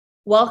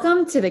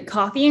Welcome to the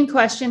Coffee and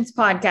Questions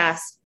podcast.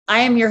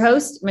 I am your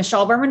host,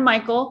 Michelle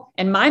Berman-Michael,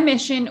 and my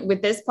mission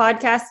with this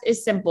podcast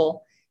is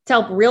simple: to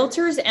help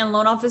realtors and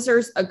loan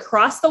officers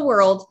across the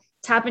world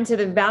tap into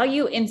the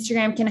value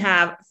Instagram can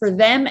have for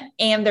them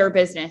and their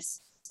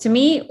business. To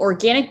me,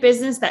 organic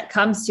business that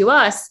comes to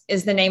us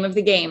is the name of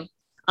the game.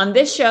 On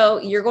this show,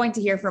 you're going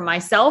to hear from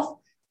myself,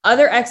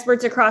 other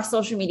experts across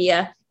social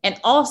media, and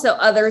also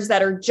others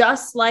that are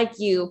just like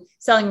you,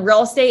 selling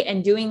real estate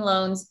and doing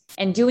loans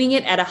and doing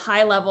it at a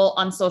high level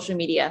on social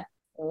media.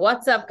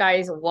 What's up,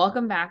 guys?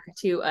 Welcome back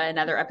to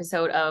another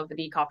episode of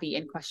the Coffee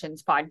and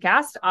Questions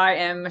podcast. I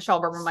am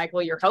Michelle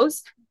Berman-Michael, your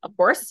host, of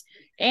course,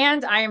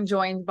 and I am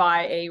joined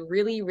by a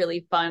really,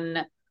 really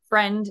fun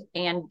friend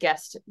and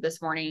guest this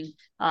morning.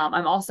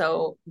 I'm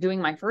also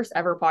doing my first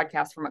ever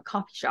podcast from a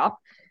coffee shop,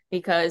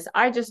 because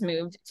I just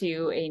moved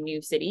to a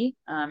new city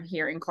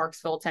here in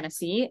Clarksville,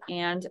 Tennessee,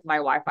 and my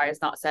Wi-Fi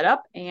is not set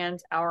up, and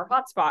our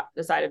hotspot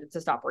decided to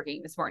stop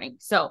working this morning.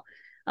 So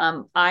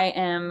I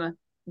am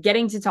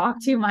getting to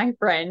talk to my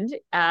friend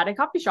at a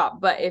coffee shop.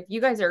 But if you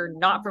guys are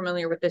not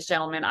familiar with this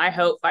gentleman, I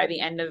hope by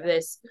the end of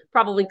this,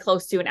 probably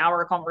close to an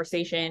hour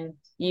conversation,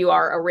 you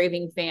are a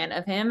raving fan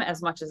of him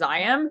as much as I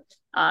am.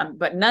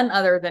 But none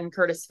other than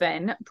Curtis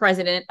Fenn,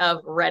 president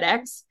of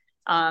RedX.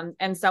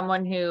 And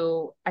someone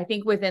who I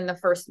think within the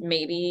first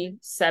maybe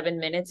 7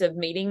 minutes of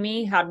meeting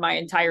me had my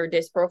entire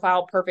disc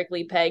profile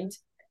perfectly pegged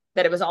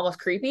that it was almost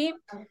creepy.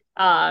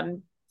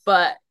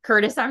 But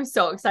Curtis, I'm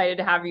so excited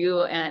to have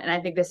you. And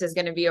I think this is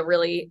going to be a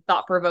really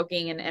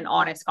thought-provoking and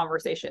honest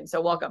conversation.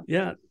 So welcome.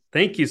 Yeah,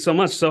 thank you so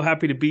much. So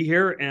happy to be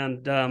here.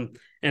 And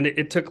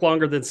it took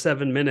longer than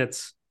 7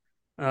 minutes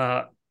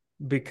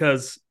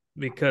because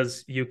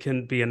you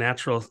can be a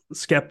natural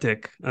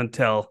skeptic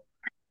until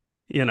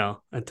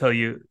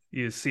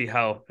you see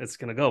how it's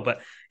going to go.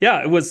 But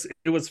yeah, it was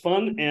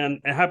fun, and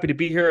happy to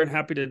be here and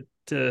happy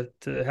to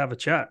have a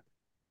chat.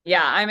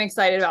 Yeah, I'm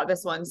excited about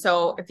this one.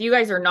 So if you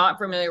guys are not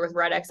familiar with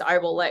RedX, I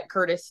will let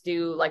Curtis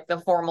do like the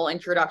formal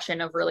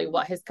introduction of really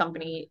what his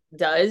company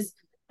does.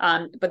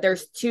 But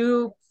there's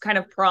two kind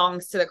of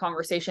prongs to the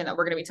conversation that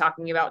we're going to be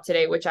talking about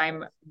today, which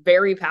I'm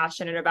very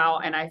passionate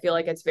about. And I feel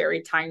like it's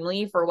very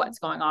timely for what's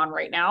going on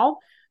right now.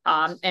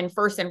 And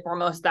first and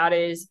foremost, that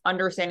is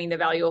understanding the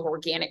value of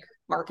organic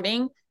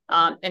marketing.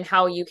 And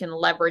how you can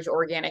leverage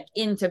organic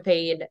into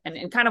paid,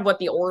 and kind of what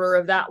the order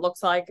of that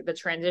looks like, the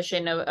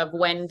transition of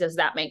when does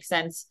that make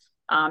sense,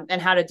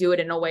 and how to do it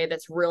in a way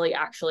that's really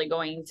actually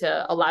going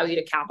to allow you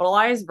to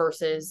capitalize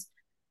versus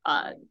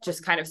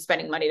just kind of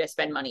spending money to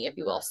spend money, if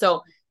you will.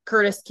 So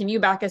Curtis, can you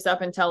back us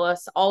up and tell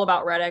us all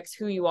about RedX,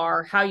 who you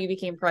are, how you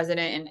became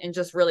president, and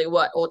just really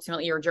what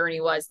ultimately your journey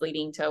was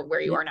leading to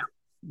where you are now?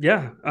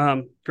 Yeah.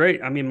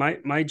 Great. I mean,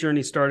 my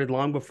journey started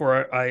long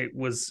before I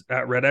was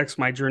at RedX.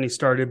 My journey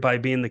started by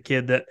being the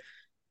kid that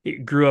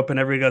grew up and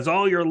everybody goes,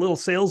 "Oh, you're a little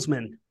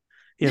salesman,"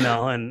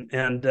 and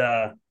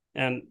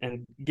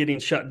getting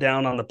shut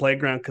down on the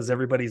playground because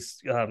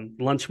everybody's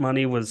lunch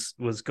money was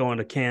going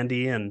to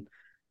candy and,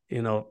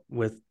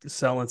 with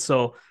selling.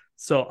 So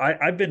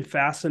I've been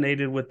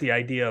fascinated with the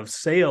idea of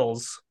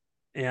sales,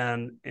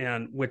 and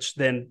which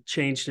then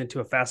changed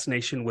into a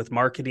fascination with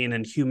marketing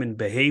and human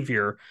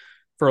behavior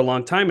for a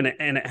long time.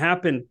 And it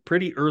happened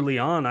pretty early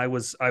on. I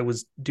was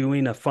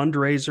doing a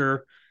fundraiser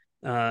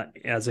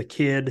as a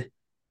kid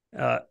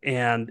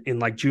and in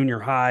like junior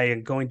high,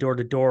 and going door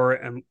to door.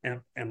 And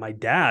my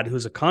dad,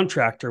 who's a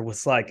contractor,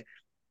 was like,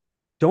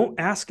 "Don't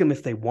ask them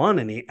if they want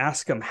any,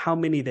 ask them how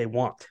many they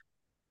want."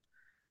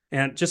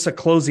 And just a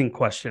closing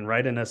question,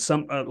 right? And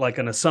like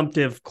an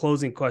assumptive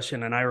closing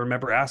question. And I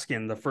remember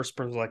asking, the first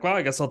person was like, "Well,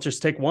 I guess I'll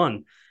just take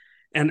one."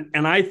 And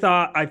I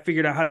thought I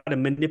figured out how to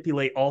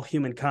manipulate all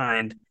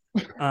humankind.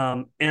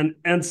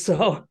 And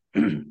so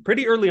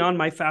pretty early on,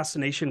 my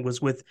fascination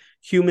was with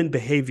human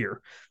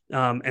behavior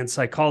and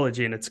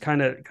psychology, and it's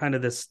kind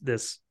of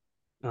this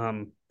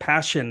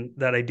passion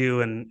that I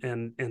do,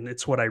 and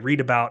it's what I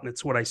read about, and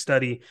it's what I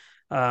study.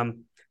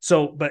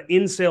 But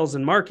in sales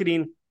and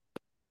marketing,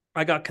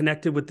 I got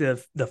connected with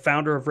the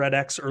founder of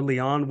RedX early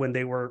on when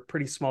they were a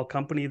pretty small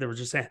company. There was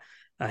just a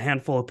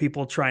handful of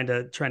people trying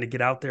to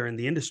get out there in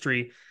the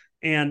industry,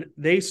 and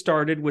they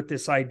started with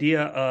this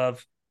idea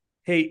of,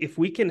 hey, if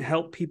we can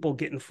help people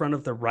get in front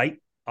of the right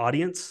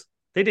audience.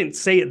 They didn't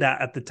say that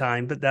at the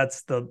time, but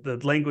that's the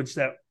language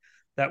that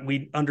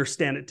we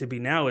understand it to be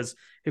now, is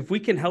if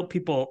we can help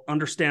people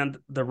understand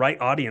the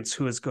right audience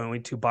who is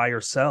going to buy or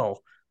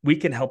sell, we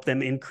can help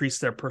them increase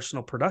their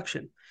personal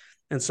production.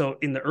 And so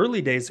in the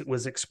early days, it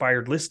was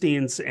expired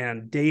listings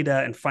and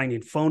data and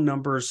finding phone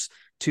numbers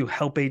to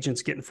help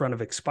agents get in front of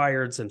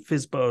expireds and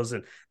FSBOs.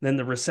 And then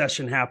the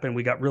recession happened.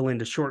 We got real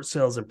into short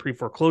sales and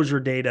pre-foreclosure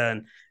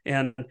data.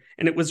 And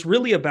it was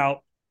really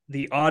about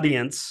the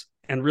audience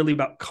and really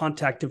about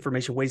contact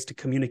information, ways to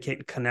communicate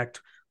and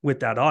connect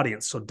with that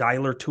audience. So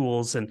dialer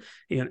tools and,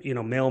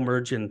 mail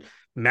merge and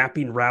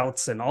mapping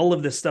routes and all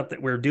of this stuff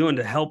that we're doing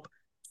to help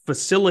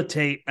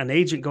facilitate an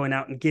agent going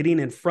out and getting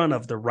in front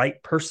of the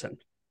right person.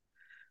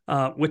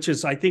 Which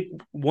is, I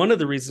think, one of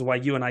the reasons why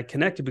you and I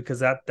connected, because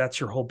that's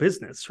your whole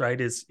business, right?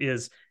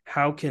 Is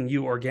how can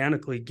you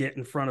organically get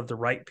in front of the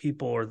right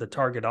people or the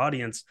target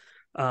audience?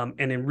 And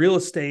in real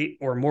estate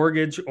or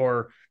mortgage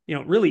or,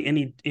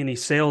 really any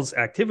sales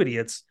activity,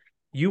 it's,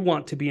 you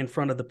want to be in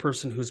front of the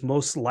person who's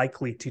most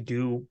likely to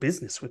do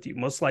business with you,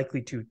 most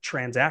likely to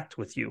transact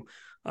with you.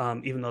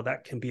 Even though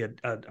that can be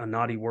a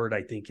naughty word,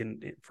 I think,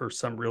 for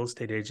some real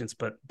estate agents,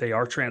 but they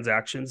are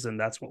transactions, and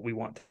that's what we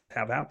want to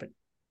have happen.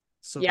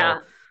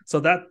 So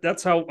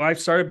that's how I've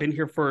started. Been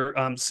here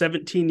for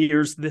 17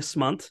 years this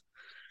month.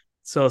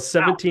 So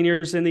 17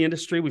 years in the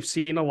industry. We've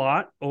seen a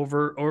lot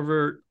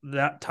over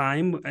that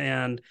time,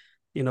 and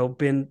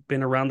been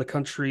around the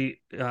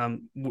country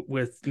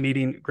with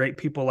meeting great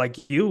people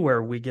like you,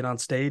 where we get on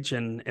stage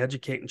and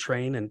educate and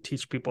train and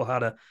teach people how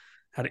to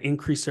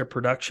increase their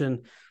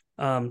production.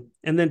 And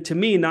then, to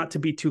me, not to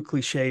be too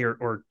cliche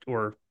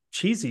or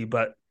cheesy,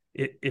 but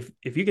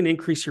if you can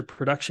increase your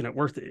production at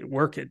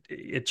work,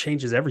 it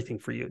changes everything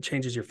for you. It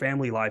changes your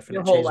family life, and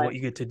it changes what you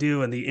get to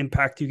do and the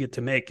impact you get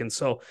to make. And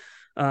so,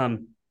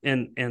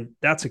 and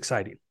that's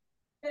exciting.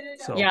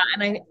 So yeah,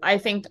 and I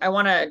think I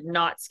want to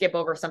not skip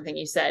over something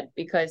you said,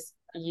 because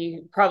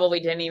you probably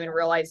didn't even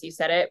realize you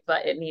said it,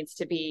 but it needs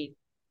to be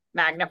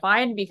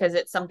magnified, because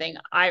it's something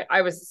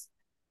I was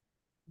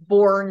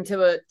born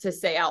to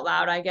say out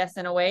loud, I guess,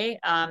 in a way.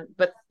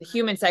 But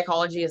human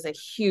psychology is a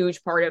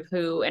huge part of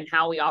who and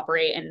how we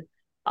operate, and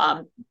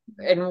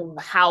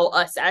how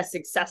us as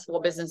successful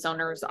business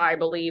owners, I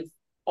believe,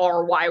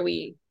 are why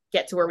we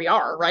get to where we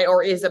are, right?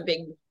 Or is a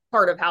big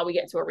part of how we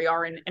get to where we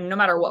are. And no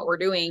matter what we're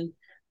doing,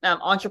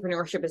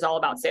 entrepreneurship is all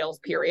about sales,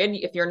 period.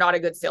 If you're not a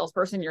good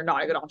salesperson, you're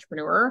not a good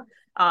entrepreneur.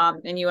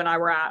 And you and I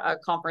were at a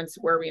conference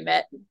where we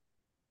met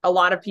a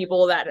lot of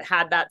people that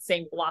had that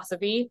same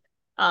philosophy.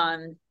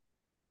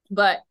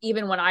 But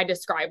even when I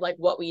describe like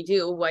what we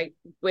do, like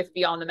with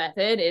Beyond the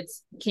Method,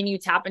 it's, can you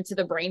tap into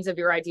the brains of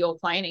your ideal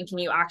client, and can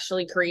you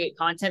actually create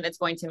content that's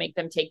going to make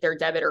them take their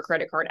debit or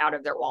credit card out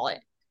of their wallet?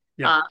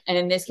 Yeah. And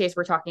in this case,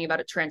 we're talking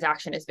about a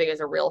transaction as big as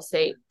a real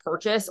estate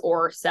purchase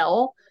or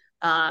sell.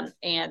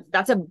 And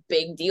that's a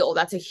big deal.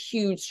 That's a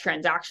huge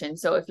transaction.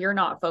 So if you're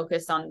not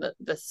focused on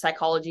the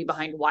psychology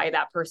behind why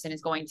that person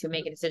is going to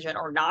make a decision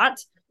or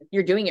not,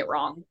 you're doing it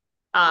wrong.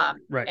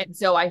 Right. And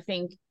so I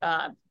think,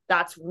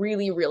 that's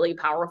really, really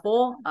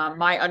powerful.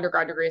 My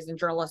undergrad degree is in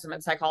journalism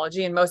and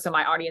psychology, and most of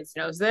my audience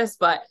knows this,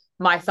 but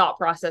my thought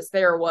process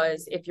there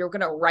was, if you're going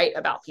to write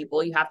about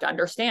people, you have to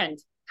understand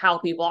how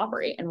people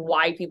operate and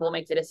why people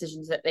make the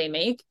decisions that they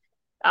make.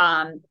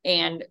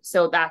 And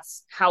so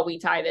that's how we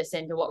tie this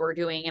into what we're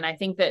doing. And I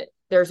think that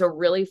there's a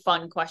really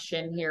fun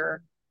question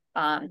here.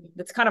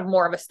 That's kind of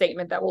more of a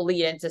statement that will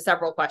lead into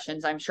several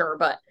questions, I'm sure.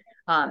 But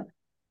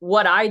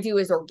what I do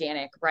is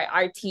organic, right?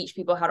 I teach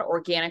people how to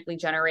organically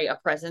generate a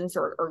presence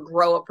or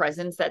grow a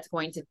presence that's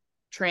going to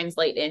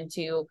translate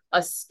into a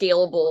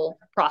scalable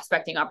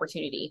prospecting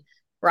opportunity,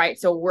 right?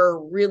 So we're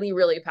really,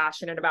 really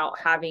passionate about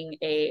having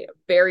a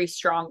very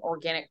strong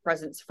organic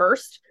presence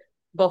first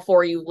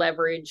before you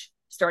leverage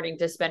starting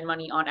to spend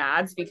money on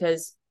ads.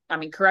 Because, I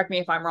mean, correct me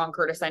if I'm wrong,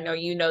 Curtis, I know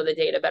you know the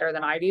data better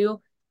than I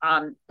do,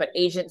 but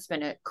agents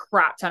spend a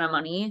crap ton of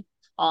money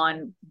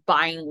on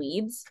buying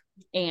leads,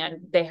 and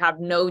they have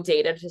no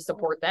data to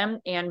support them.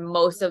 And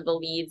most of the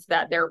leads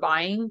that they're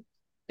buying,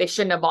 they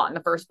shouldn't have bought in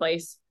the first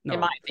place, in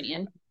my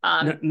opinion.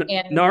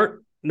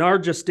 NAR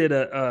just did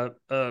a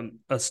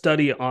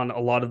study on a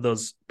lot of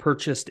those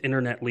purchased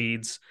internet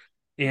leads,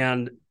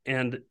 and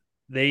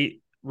they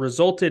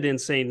resulted in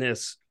saying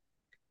this: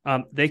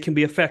 they can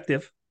be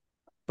effective,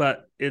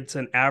 but it's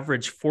an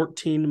average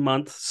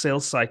 14-month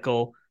sales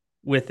cycle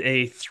with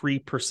a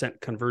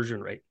 3%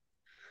 conversion rate.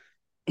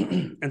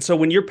 And so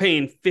when you're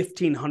paying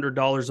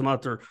 $1,500 a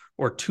month or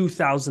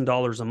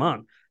 $2,000 a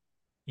month,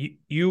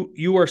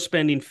 you are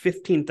spending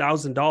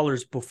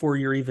 $15,000 before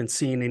you're even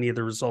seeing any of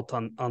the result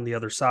on the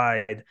other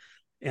side.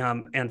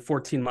 And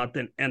 14 month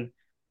and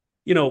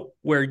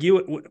where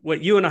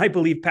what you and I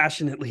believe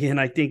passionately, and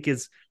I think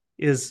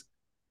is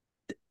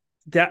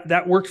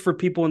that worked for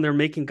people when they're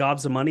making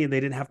gobs of money and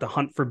they didn't have to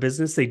hunt for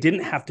business. They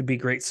didn't have to be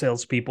great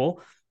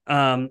salespeople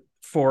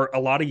for a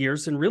lot of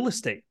years in real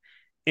estate.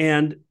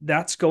 And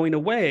that's going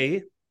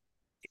away.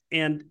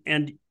 And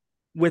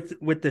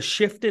with the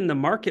shift in the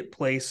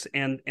marketplace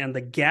and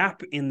the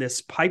gap in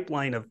this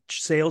pipeline of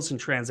sales and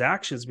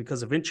transactions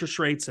because of interest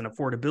rates and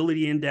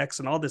affordability index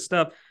and all this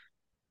stuff,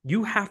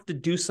 you have to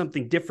do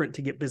something different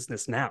to get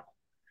business now.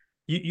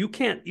 You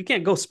can't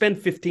go spend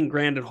 15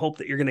 grand and hope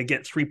that you're going to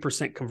get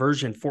 3%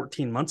 conversion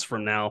 14 months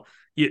from now.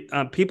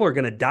 People are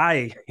going to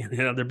die.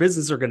 Their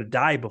businesses are going to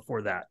die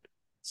before that.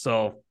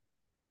 So,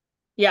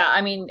 yeah,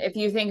 I mean, if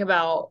you think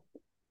about,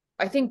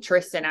 I think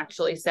Tristan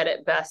actually said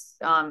it best,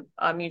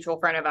 a mutual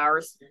friend of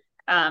ours.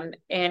 And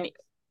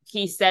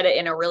he said it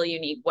in a really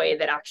unique way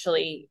that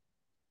actually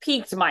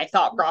piqued my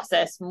thought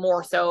process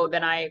more so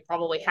than I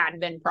probably had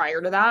been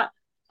prior to that.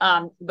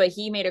 But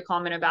he made a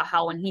comment about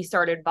how when he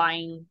started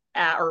buying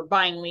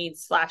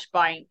leads /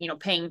 buying,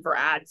 paying for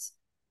ads,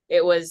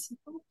 it was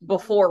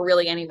before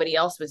really anybody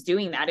else was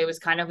doing that. It was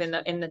kind of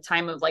in the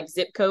time of like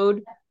zip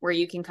code, where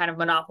you can kind of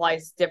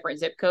monopolize different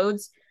zip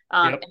codes.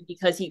 Yep. And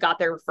because he got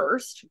there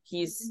first,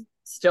 he's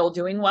still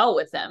doing well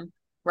with them.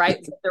 Right.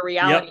 But the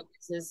reality Yep.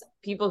 is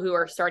people who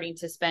are starting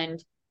to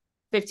spend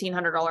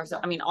 $1,500.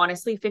 I mean,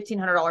 honestly,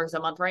 $1,500 a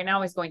month right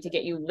now is going to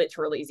get you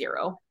literally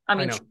zero. I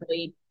mean,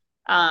 truly.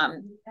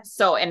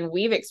 So, and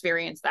we've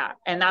experienced that.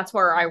 And that's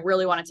where I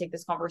really want to take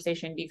this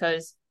conversation,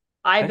 because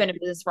I've been in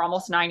business for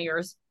almost 9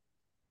 years.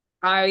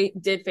 I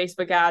did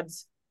Facebook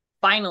ads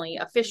finally,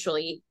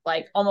 officially,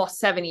 like almost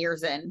 7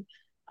 years in.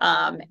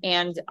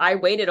 And I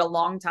waited a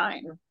long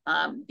time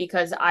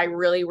because I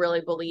really,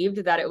 really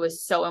believed that it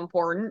was so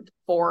important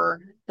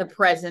for the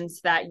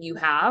presence that you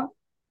have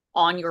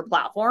on your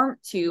platform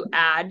to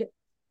add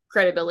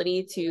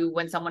credibility to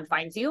when someone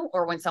finds you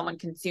or when someone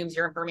consumes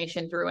your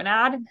information through an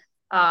ad.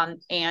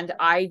 And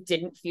I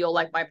didn't feel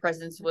like my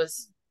presence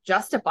was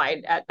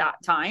justified at that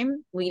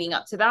time leading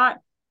up to that.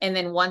 And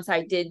then once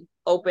I did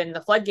open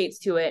the floodgates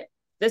to it,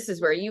 this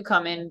is where you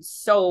come in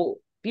so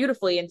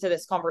beautifully into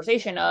this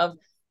conversation of,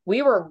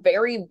 we were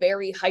very,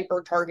 very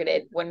hyper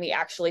targeted when we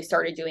actually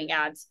started doing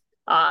ads.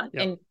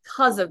 And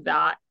because of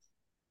that,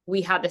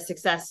 we had the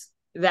success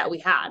that we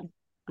had.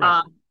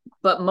 Right.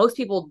 But most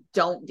people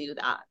don't do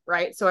that.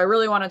 Right. So I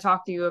really want to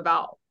talk to you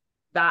about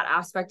that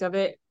aspect of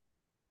it.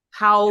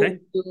 How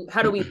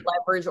do we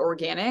leverage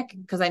organic?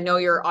 Because I know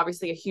you're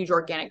obviously a huge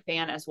organic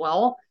fan as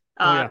well.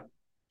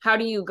 How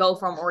do you go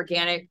from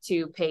organic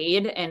to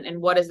paid,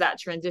 and what does that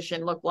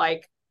transition look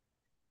like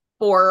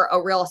for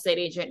a real estate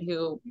agent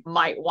who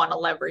might want to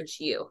leverage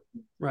you?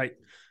 Right.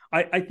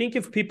 I think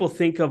if people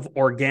think of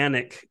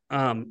organic,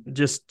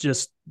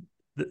 just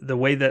the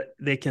way that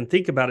they can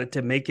think about it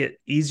to make it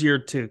easier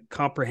to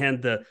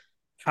comprehend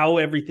how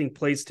everything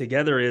plays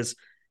together, is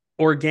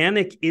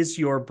organic is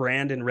your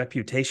brand and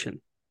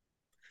reputation.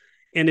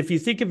 And if you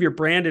think of your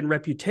brand and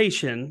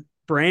reputation,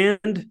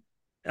 brand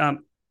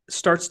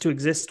starts to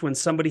exist when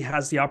somebody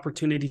has the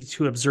opportunity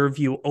to observe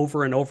you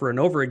over and over and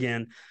over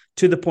again,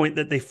 to the point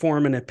that they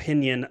form an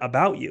opinion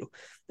about you.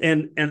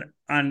 And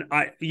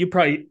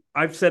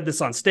I've said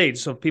this on stage,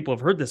 so people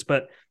have heard this,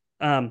 but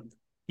I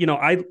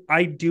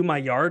do my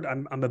yard.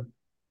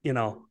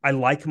 I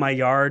like my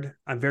yard.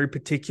 I'm very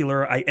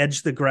particular. I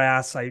edge the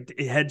grass. I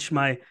hedge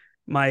my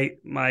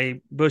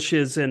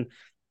bushes. And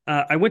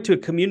I went to a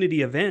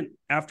community event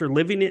after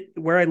living it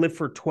where I lived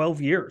for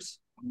 12 years.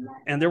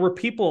 And there were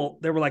people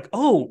that were like,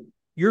 "Oh,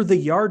 you're the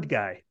yard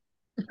guy."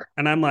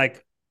 And I'm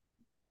like,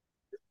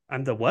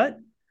 "I'm the what?"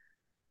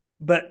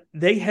 But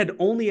they had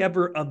only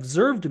ever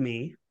observed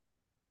me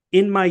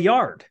in my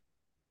yard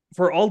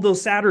for all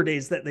those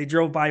Saturdays that they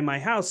drove by my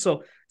house.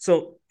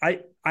 So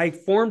I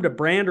formed a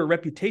brand or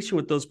reputation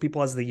with those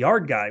people as the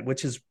yard guy,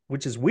 which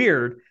is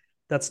weird.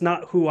 That's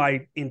not who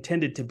I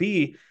intended to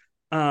be.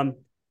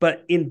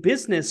 But in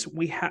business,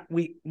 we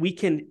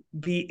can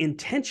be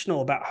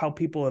intentional about how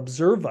people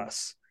observe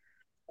us.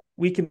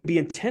 We can be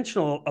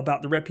intentional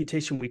about the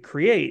reputation we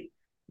create.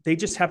 They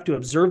just have to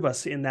observe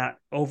us in that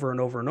over and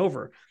over and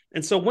over.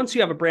 And so once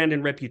you have a brand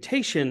and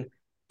reputation,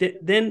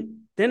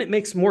 then it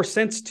makes more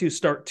sense to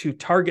start to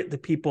target the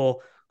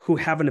people who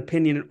have an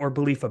opinion or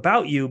belief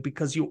about you,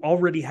 because you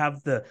already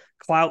have the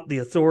clout, the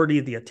authority,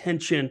 the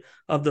attention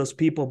of those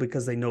people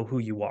because they know who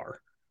you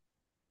are.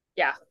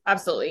 Yeah,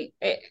 absolutely.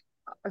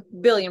 A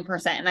billion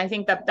percent. And I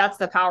think that's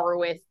the power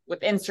with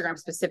Instagram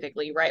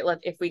specifically, right?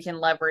 If we can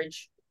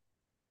leverage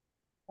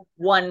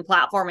one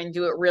platform and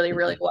do it really,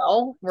 really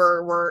well,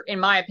 we're in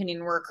my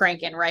opinion, we're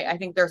cranking, right? I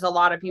think there's a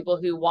lot of people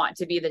who want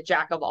to be the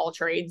jack of all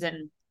trades.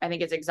 And I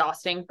think it's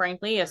exhausting,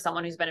 frankly, as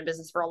someone who's been in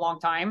business for a long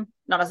time,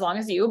 not as long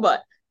as you,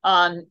 but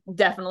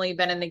definitely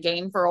been in the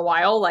game for a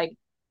while. Like,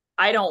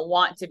 I don't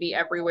want to be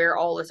everywhere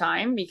all the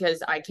time,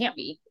 because I can't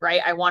be,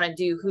 right? I want to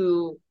do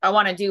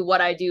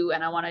what I do,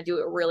 and I want to do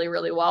it really,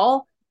 really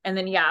well. And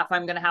then, if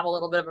I'm going to have a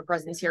little bit of a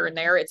presence here and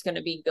there, it's going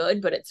to be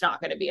good, but it's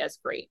not going to be as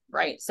great.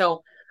 Right.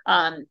 So,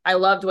 I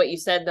loved what you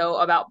said though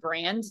about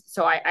brand.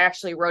 So I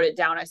actually wrote it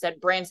down. I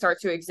said, brand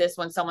starts to exist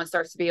when someone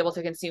starts to be able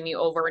to consume you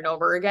over and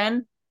over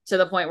again, to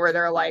the point where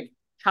they're like,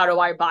 how do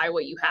I buy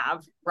what you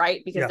have?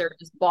 Right. Because they're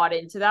just bought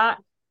into that.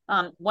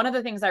 One of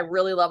the things I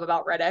really love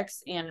about RedX,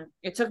 and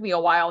it took me a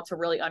while to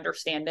really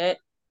understand it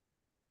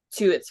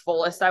to its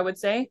fullest, I would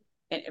say,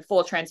 and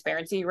full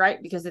transparency,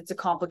 right? Because it's a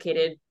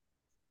complicated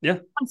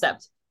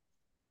concept.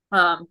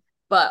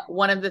 But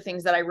one of the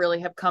things that I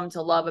really have come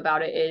to love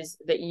about it is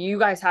that you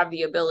guys have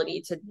the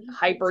ability to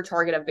hyper to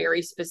a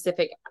very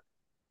specific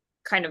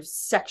kind of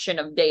section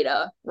of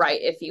data, right?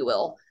 If you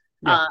will.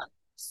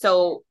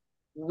 So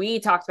we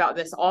talked about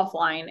this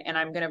offline, and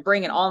I'm going to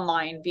bring it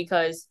online,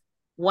 because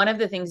one of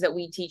the things that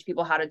we teach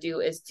people how to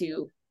do is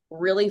to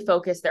really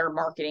focus their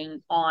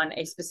marketing on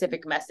a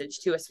specific message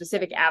to a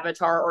specific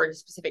avatar or a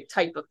specific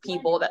type of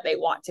people that they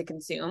want to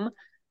consume,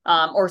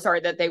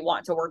 that they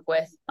want to work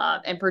with,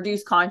 and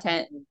produce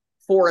content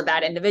for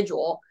that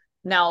individual.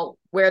 Now,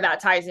 where that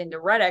ties into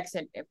RedX,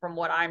 and from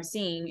what I'm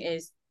seeing,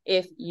 is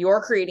if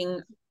you're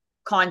creating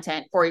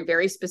content for a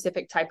very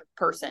specific type of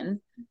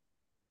person,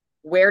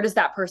 where does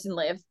that person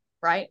live,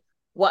 right?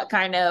 What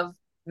kind of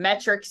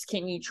metrics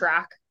can you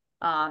track?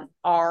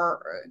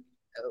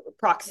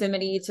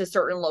 proximity to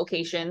certain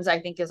locations, I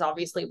think is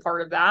obviously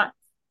part of that.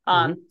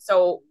 Mm-hmm.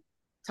 So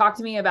talk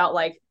to me about,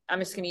 like, I'm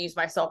just going to use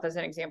myself as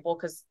an example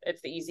because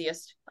it's the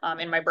easiest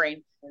in my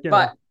brain. Yeah.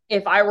 But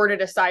if I were to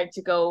decide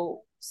to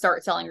go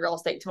start selling real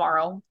estate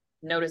tomorrow,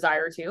 no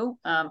desire to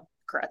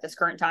at this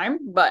current time,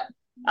 but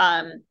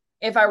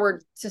if I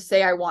were to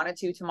say I wanted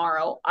to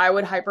tomorrow, I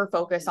would hyper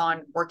focus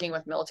on working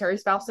with military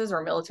spouses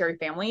or military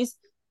families.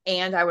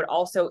 And I would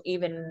also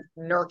even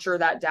nurture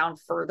that down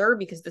further,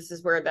 because this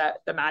is where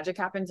the magic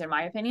happens, in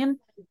my opinion,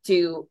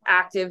 to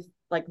active,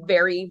 like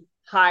very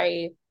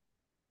high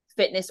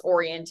fitness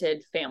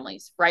oriented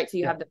families, right? So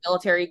you have the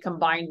military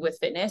combined with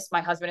fitness.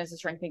 My husband is a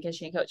strength and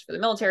conditioning coach for the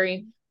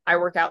military. I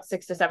work out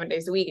 6 to 7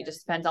 days a week. It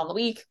just depends on the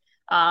week.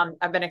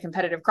 I've been a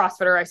competitive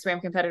CrossFitter. I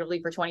swam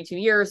competitively for 22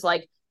 years.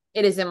 Like,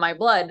 it is in my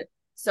blood.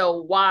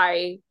 So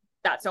why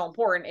that's so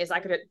important is I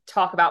could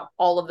talk about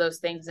all of those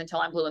things until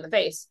I'm blue in the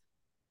face.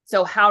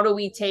 So how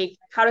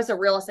does a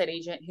real estate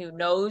agent who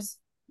knows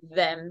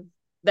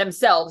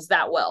themselves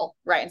that well,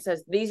 right, and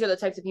says, these are the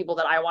types of people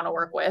that I want to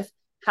work with,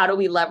 how do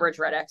we leverage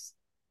RedX?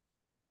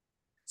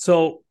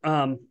 So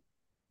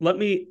let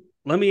me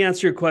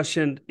answer your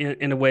question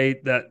in a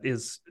way that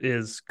is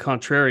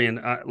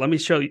contrarian. Let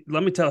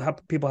me tell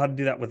people how to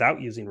do that without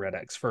using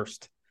RedX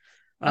first.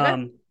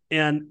 Okay.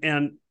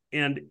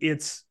 And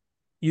it's,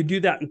 you do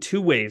that in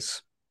two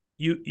ways.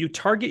 You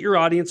target your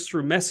audience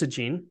through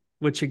messaging,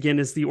 which again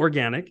is the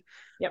organic.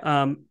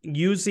 Yep.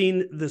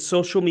 Using the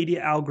social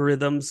media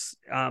algorithms,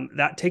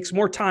 that takes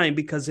more time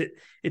because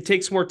it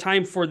takes more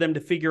time for them to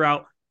figure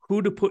out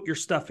who to put your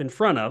stuff in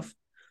front of,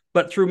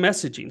 but through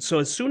messaging. So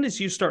as soon as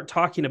you start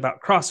talking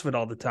about CrossFit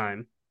all the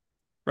time,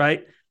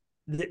 right,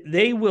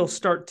 they will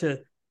start to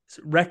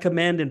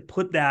recommend and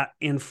put that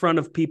in front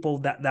of people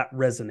that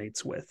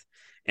resonates with.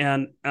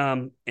 And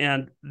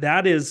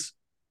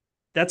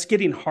that's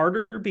getting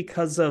harder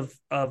because of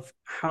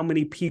how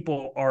many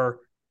people are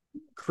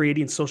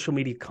creating social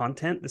media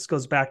content. This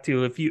goes back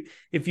to if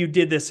you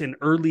did this in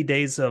early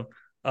days of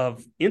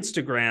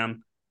Instagram,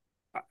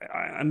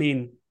 I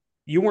mean,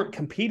 you weren't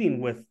competing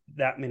with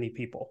that many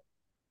people,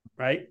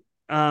 right?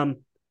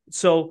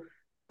 So,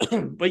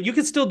 but you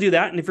can still do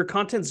that, and if your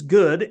content's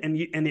good and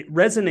it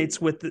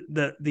resonates with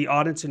the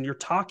audience, and you're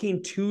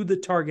talking to the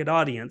target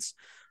audience,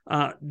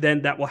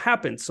 then that will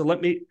happen. So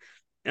let me.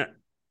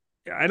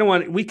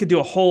 We could do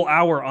a whole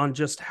hour on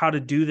just how to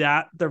do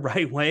that the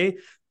right way,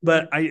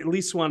 but I at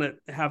least want to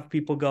have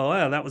people go,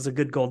 oh, that was a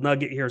good gold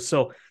nugget here.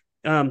 So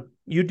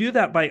you do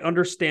that by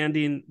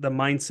understanding the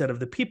mindset of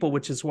the people,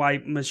 which is why,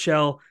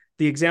 Michelle,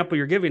 the example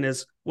you're giving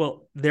is,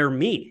 well, they're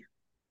me,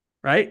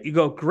 right? You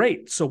go,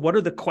 great. So what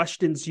are the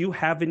questions you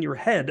have in your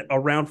head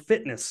around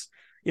fitness?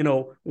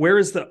 Where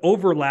is the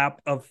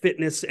overlap of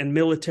fitness and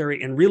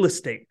military and real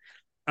estate?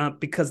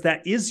 Because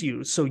that is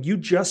you. So you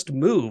just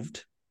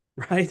moved,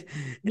 right?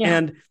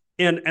 Yeah.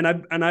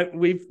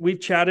 We've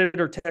chatted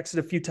or texted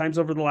a few times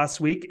over the last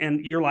week,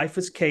 and your life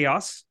is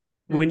chaos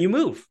when you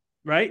move,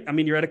 right? I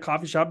mean, you're at a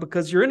coffee shop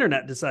because your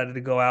internet decided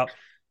to go out.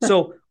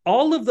 So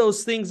all of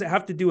those things that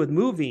have to do with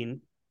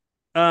moving,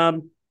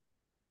 and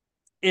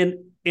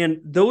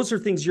those are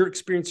things you're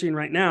experiencing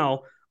right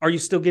now. Are you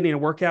still getting a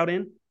workout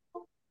in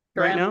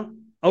right now?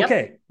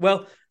 Okay. Yep.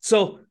 Well,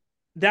 so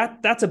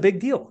that's a big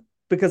deal,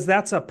 because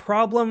that's a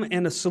problem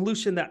and a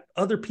solution that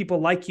other people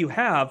like you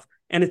have.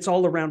 And it's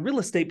all around real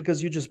estate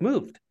because you just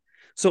moved.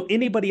 So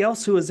anybody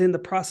else who is in the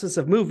process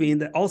of moving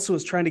that also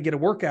is trying to get a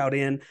workout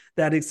in,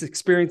 that is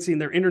experiencing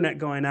their internet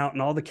going out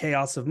and all the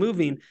chaos of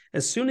moving,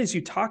 as soon as you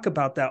talk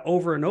about that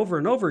over and over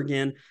and over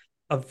again,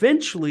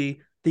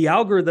 eventually the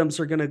algorithms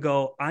are going to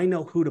go, I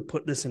know who to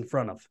put this in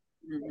front of.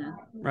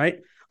 Mm-hmm. Right.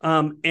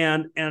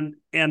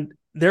 And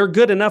they're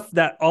good enough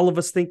that all of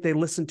us think they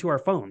listen to our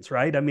phones,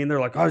 right? I mean, they're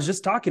like, oh, I was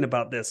just talking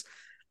about this.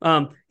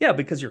 Yeah,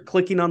 because you're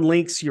clicking on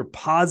links, you're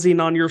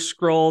pausing on your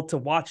scroll to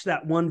watch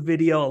that one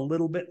video a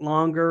little bit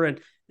longer, and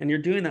you're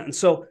doing that. And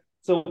so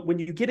when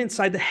you get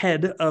inside the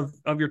head of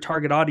your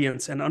target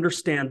audience and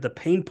understand the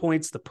pain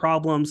points, the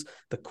problems,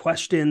 the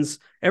questions,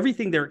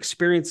 everything they're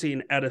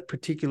experiencing at a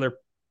particular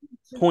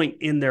point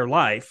in their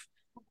life,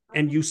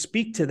 and you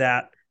speak to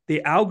that,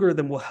 the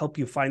algorithm will help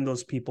you find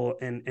those people,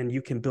 and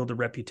you can build a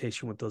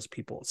reputation with those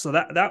people. So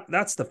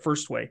that's the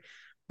first way.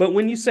 But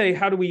when you say,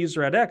 how do we use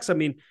RedX? I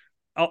mean,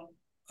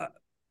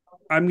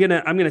 I'm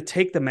gonna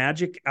take the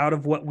magic out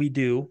of what we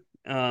do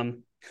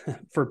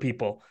for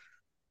people.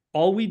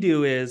 All we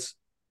do is,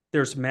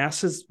 there's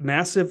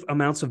massive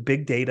amounts of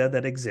big data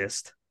that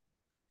exist,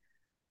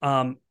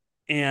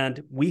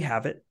 and we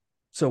have it,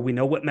 so we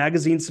know what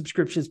magazine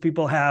subscriptions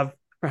people have,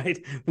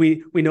 right?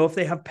 We know if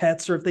they have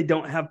pets or if they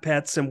don't have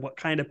pets, and what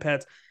kind of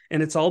pets,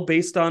 and it's all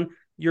based on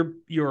your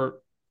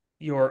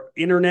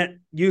internet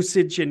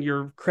usage and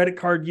your credit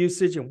card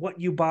usage and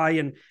what you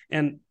buy,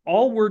 and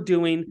all we're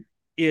doing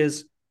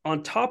is,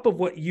 on top of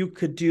what you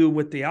could do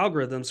with the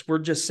algorithms, we're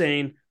just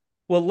saying,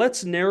 well,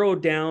 let's narrow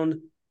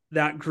down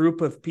that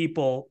group of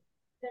people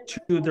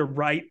to the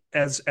right,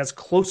 as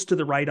close to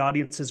the right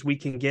audience as we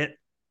can get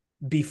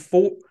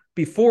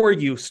before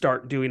you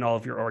start doing all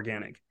of your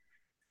organic.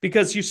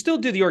 because you still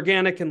do the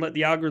organic and let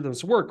the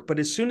algorithms work. But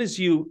as soon as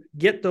you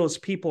get those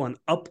people and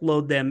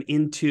upload them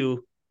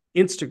into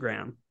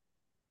Instagram,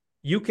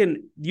 you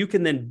can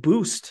then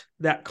boost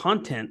that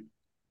content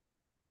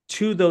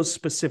to those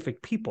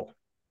specific people.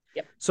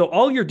 Yep. So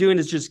all you're doing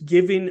is just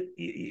giving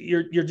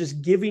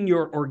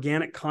your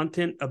organic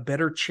content a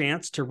better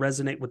chance to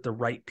resonate with the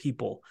right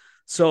people.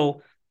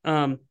 So,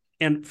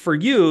 and for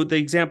you, the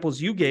examples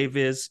you gave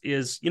is,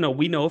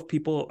 we know if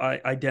people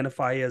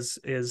identify as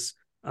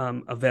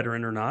a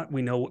veteran or not.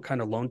 We know what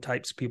kind of loan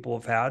types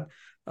people have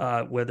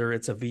had, whether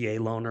it's a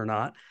VA loan or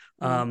not,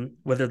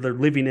 whether they're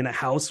living in a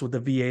house with a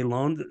VA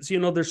loan.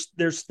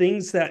 There's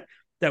things that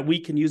we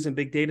can use in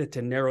big data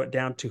to narrow it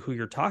down to who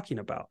you're talking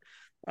about.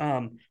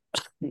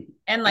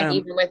 And like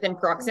even within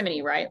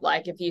proximity, right?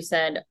 Like if you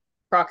said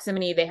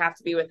proximity, they have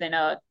to be within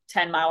a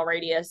 10-mile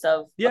radius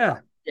of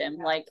a gym.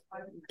 Like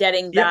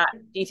getting that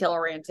detail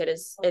oriented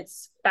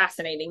it's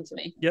fascinating to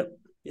me.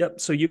 Yep.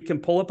 So you can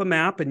pull up a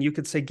map and you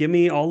could say, give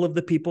me all of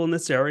the people in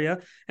this area.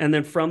 And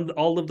then from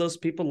all of those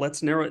people,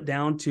 let's narrow it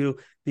down to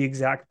the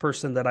exact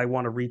person that I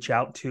want to reach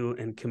out to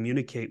and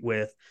communicate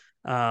with,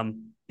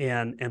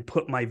 and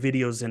put my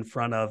videos in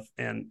front of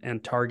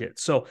and target.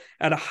 So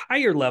at a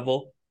higher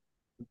level,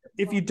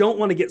 if you don't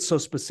want to get so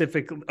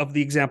specific of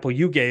the example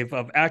you gave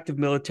of active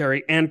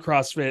military and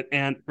CrossFit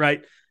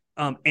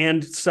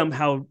and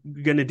somehow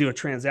going to do a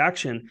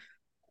transaction,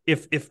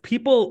 if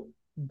people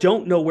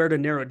don't know where to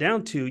narrow it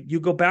down to, you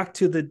go back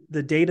to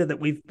the data that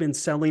we've been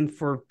selling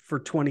for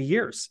 20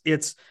 years.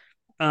 It's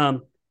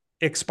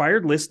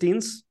expired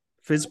listings,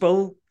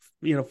 FSBO,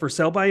 for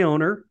sale by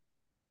owner,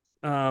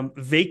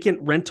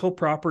 vacant rental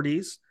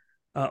properties,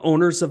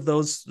 owners of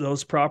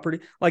those property.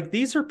 Like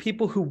these are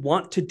people who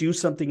want to do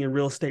something in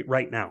real estate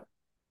right now.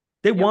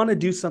 They want to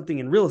do something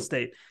in real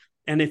estate.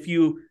 And if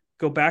you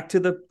go back to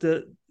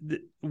the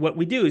what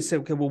we do is say,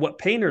 okay, well, what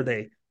pain are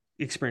they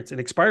experiencing? An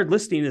expired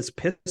listing is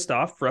pissed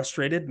off,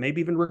 frustrated,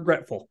 maybe even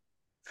regretful,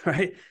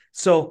 right?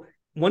 So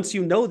once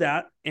you know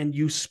that and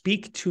you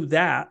speak to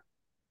that,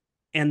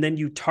 and then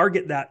you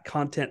target that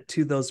content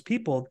to those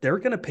people, they're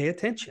going to pay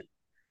attention.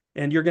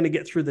 And you're going to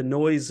get through the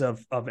noise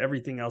of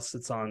everything else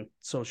that's on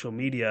social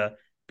media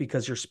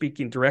because you're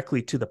speaking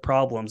directly to the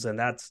problems. And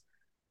that's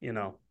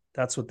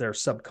what their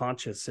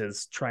subconscious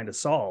is trying to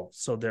solve.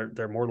 So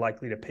they're more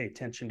likely to pay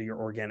attention to your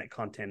organic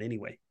content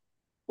anyway.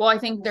 Well, I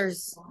think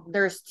there's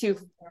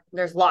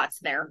lots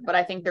there, but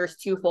I think there's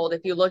twofold.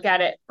 If you look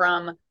at it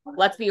from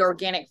let's be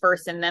organic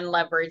first and then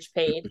leverage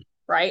paid,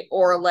 right?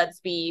 Or let's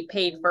be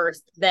paid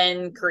first,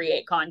 then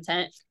create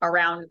content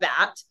around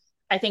that.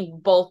 I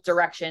think both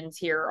directions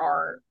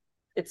here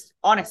it's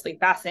honestly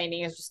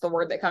fascinating is just the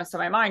word that comes to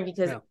my mind,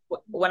 because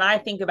when I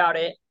think about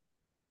it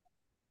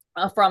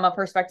from a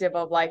perspective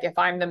of like, if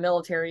I'm the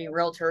military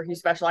realtor who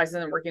specializes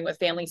in working with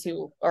families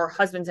who are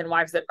husbands and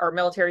wives that are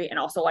military and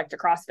also like to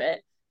CrossFit,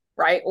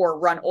 right? Or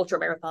run ultra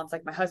marathons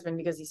like my husband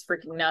because he's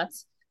freaking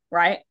nuts,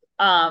 right?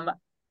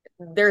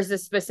 There's a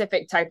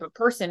specific type of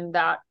person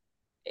that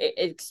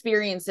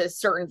experiences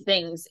certain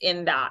things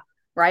in that,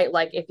 right?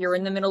 Like if you're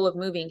in the middle of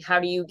moving, how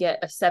do you get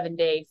a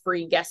 7-day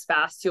free guest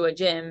pass to a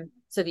gym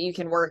so that you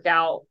can work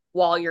out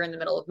while you're in the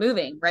middle of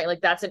moving, right? Like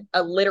that's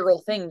a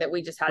literal thing that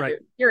we just had to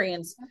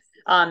experience.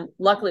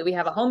 Luckily we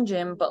have a home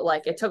gym, but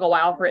like it took a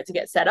while for it to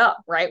get set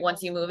up, right?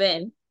 Once you move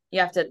in, you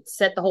have to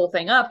set the whole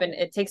thing up and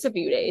it takes a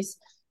few days.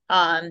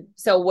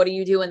 So what do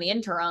you do in the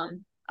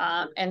interim?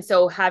 And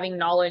so having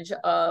knowledge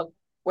of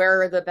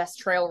where are the best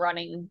trail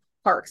running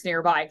parks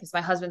nearby, because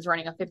my husband's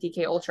running a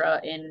 50K ultra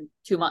in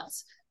 2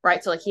 months,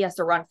 right? So like he has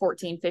to run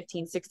 14,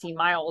 15, 16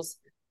 miles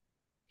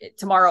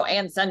tomorrow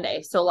and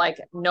Sunday. So like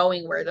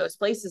knowing where those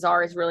places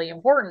are is really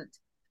important.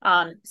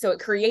 So it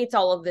creates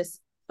all of this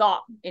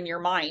thought in your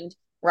mind,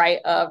 right?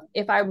 Of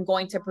if I'm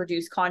going to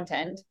produce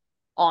content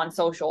on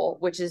social,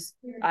 which is,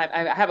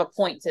 I have a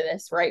point to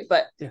this, right?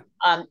 But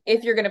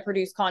if you're going to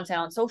produce content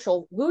on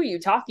social, who are you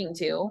talking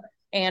to?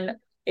 And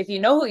if you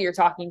know who you're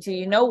talking to,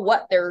 you know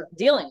what they're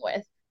dealing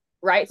with,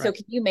 right? So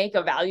can you make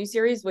a value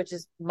series, which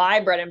is my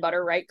bread and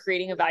butter, right?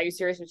 Creating a value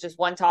series, which is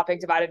one topic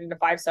divided into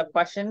 5 sub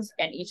questions.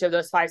 And each of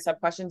those 5 sub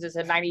questions is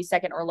a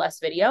 90-second or less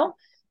video,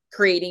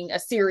 creating a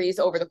series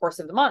over the course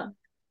of the month.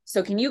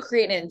 So can you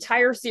create an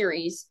entire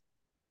series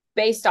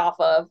based off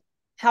of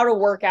how to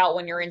work out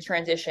when you're in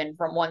transition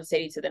from one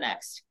city to the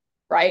next,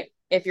 right?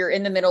 If you're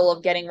in the middle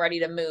of getting ready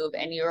to move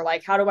and you're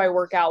like, how do I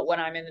work out when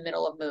I'm in the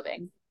middle of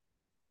moving?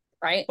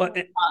 Right. Well,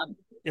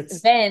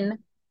 then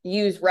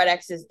use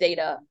RedX's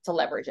data to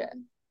leverage it.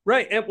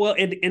 Right.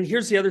 And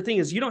here's the other thing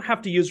is you don't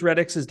have to use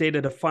RedX's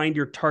data to find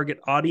your target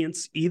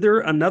audience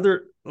either.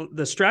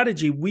 The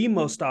strategy we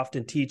most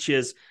often teach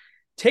is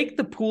take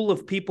the pool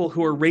of people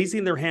who are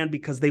raising their hand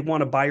because they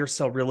want to buy or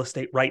sell real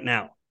estate right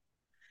now.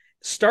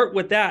 Start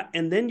with that.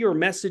 And then your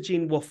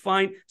messaging will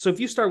find. So if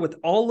you start with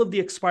all of the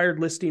expired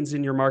listings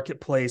in your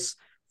marketplace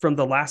from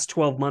the last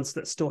 12 months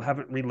that still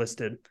haven't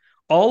relisted,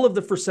 all of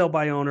the for sale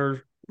by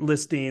owner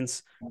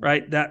listings,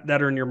 right,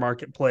 that are in your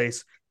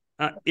marketplace.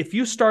 If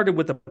you started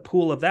with a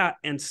pool of that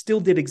and still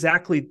did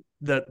exactly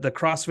the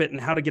CrossFit and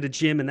how to get a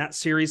gym in that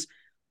series,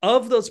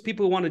 of those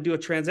people who want to do a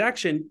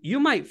transaction, you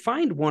might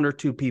find one or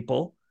two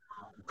people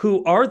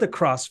who are the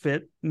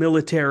CrossFit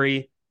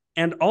military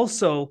and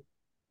also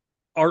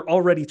are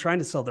already trying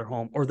to sell their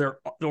home,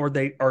 or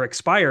they are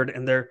expired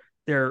and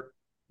they're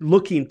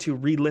looking to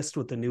relist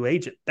with a new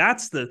agent.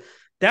 That's the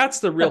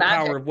real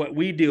power of what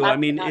we do. That's I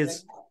mean,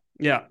 is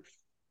yeah.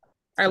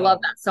 I love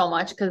that so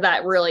much, because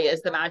that really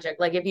is the magic.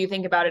 Like, if you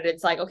think about it,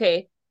 it's like,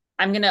 okay,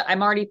 I'm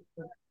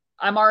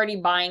already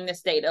buying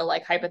this data,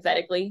 like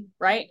hypothetically,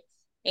 right?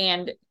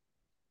 And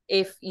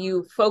if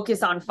you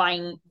focus on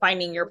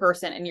finding your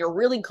person and you're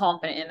really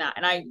confident in that.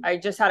 And I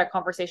just had a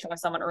conversation with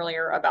someone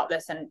earlier about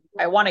this, and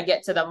I want to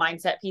get to the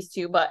mindset piece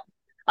too, but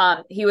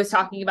he was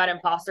talking about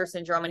imposter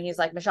syndrome, and he's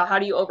like, Michelle, how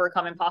do you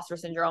overcome imposter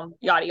syndrome?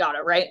 Yada, yada.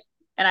 Right.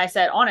 And I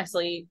said,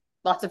 honestly,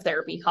 lots of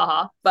therapy.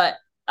 Haha. But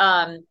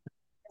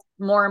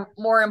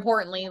more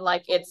importantly,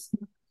 like, it's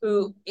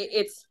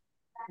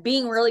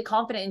being really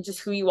confident in just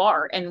who you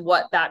are and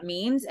what that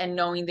means, and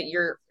knowing that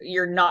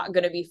you're not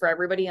going to be for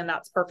everybody, and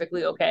that's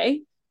perfectly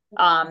okay.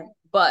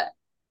 But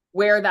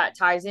where that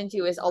ties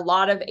into is a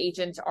lot of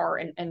agents are,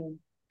 and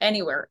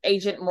anywhere,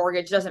 agent,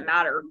 mortgage, doesn't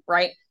matter,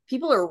 right?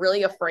 People are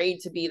really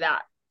afraid to be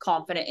that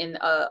confident in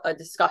a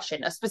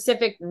discussion, a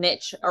specific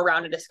niche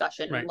around a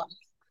discussion, right. Like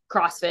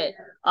CrossFit,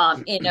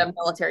 in a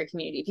military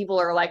community. People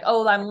are like,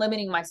 oh, I'm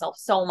limiting myself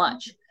so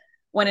much.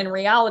 When in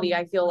reality,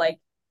 I feel like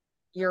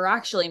you're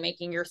actually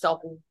making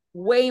yourself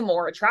way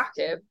more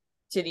attractive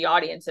to the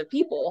audience of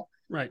people.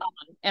 Right.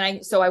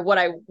 What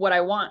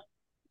I want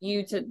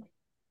you to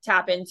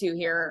tap into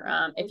here,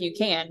 if you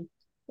can,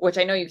 which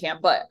I know you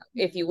can't, but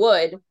if you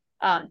would,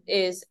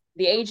 is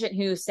the agent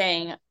who's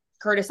saying,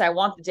 Curtis, I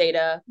want the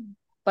data,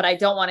 but I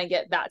don't want to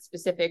get that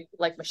specific,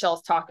 like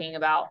Michelle's talking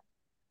about.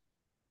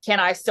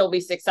 Can I still be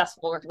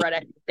successful with Red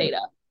X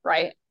data?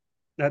 Right.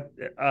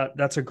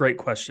 That's a great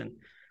question.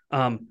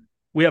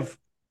 We have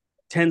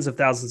tens of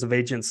thousands of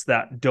agents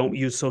that don't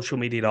use social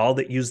media at all,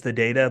 that use the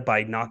data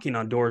by knocking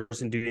on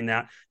doors and doing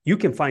that. You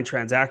can find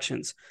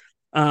transactions.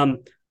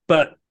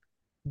 But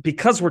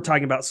because we're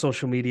talking about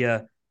social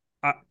media,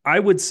 I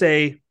would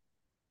say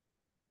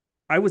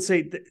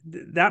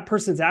that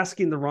person's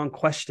asking the wrong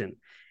question.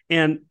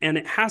 And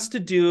it has to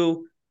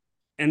do,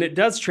 and it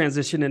does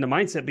transition into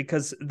mindset,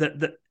 because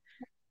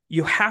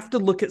you have to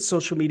look at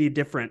social media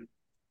different.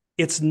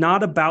 It's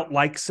not about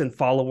likes and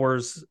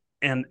followers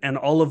and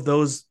all of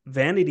those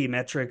vanity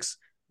metrics.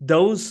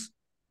 Those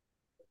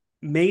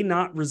may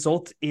not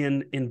result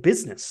in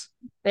business.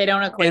 They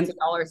don't equate to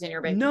dollars in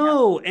your bank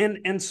account.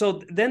 And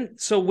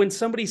so when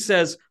somebody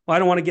says, well, I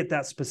don't want to get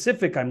that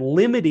specific, I'm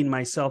limiting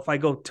myself, I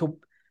go,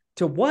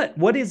 to what?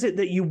 What is it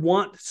that you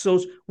want?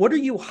 So what are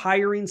you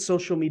hiring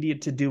social media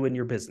to do in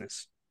your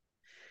business?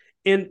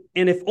 And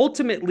if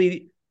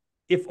ultimately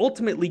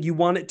you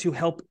want it to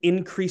help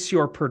increase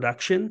your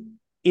production,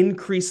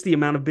 increase the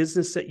amount of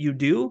business that you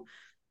do,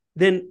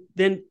 then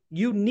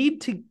you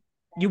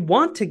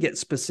want to get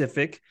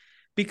specific,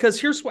 because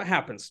here's what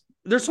happens.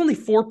 There's only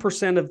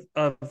 4%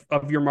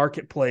 of your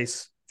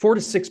marketplace, 4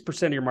 to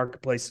 6% of your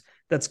marketplace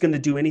that's going to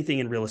do anything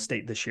in real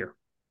estate this year,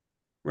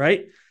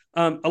 right?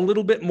 A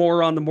little bit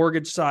more on the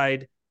mortgage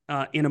side,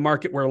 in a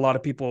market where a lot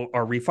of people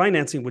are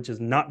refinancing, which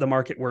is not the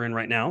market we're in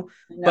right now.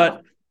 No.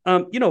 But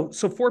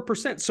so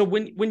 4%. So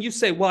when you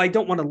say, well, I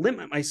don't want to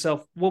limit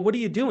myself, well, what are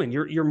you doing?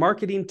 You're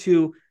marketing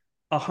to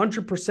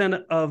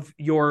 100% of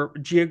your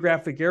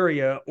geographic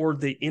area or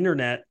the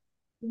internet,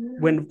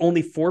 when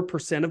only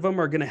 4% of them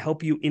are going to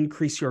help you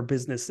increase your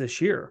business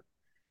this year.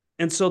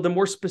 And so the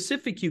more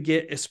specific you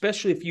get,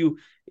 especially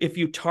if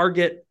you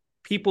target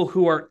people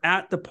who are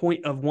at the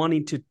point of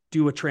wanting to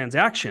do a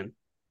transaction,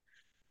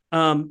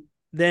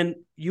 then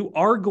you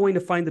are going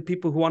to find the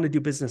people who want to do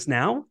business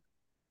now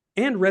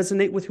and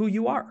resonate with who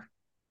you are.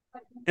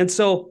 And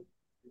so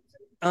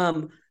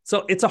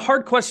it's a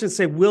hard question to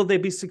say, will they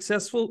be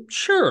successful?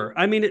 Sure.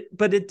 I mean,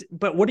 but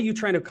what are you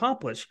trying to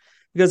accomplish?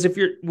 Because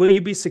will you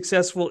be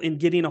successful in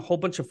getting a whole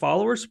bunch of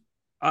followers?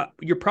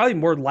 You're probably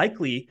more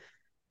likely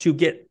to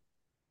get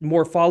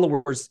more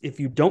followers if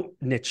you don't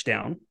niche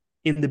down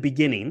in the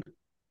beginning.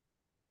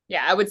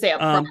 Yeah, I would say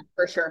up front,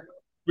 for sure.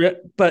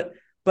 But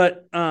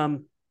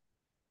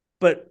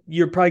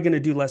you're probably going to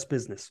do less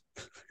business.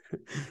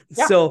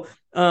 Yeah. So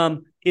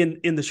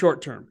in the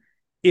short term,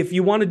 if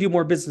you want to do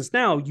more business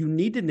now, you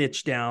need to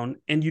niche down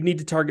and you need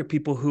to target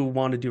people who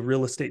want to do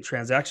real estate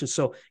transactions.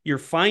 So you're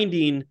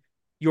finding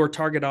your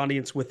target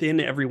audience within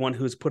everyone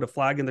who's put a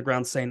flag in the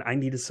ground saying, I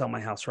need to sell my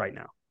house right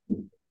now.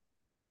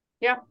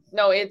 Yeah,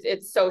 no,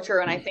 it's so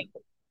true. And I think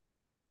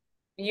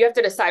you have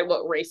to decide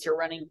what race you're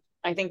running.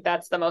 I think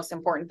that's the most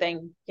important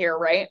thing here,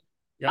 right?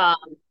 Yeah.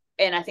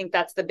 And I think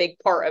that's the big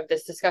part of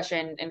this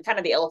discussion and kind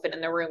of the elephant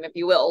in the room, if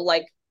you will.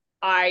 Like,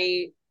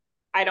 I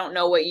don't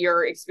know what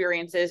your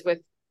experience is with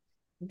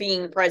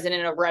being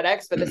president of Red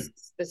X, but this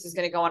is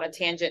going to go on a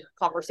tangent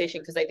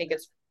conversation because I think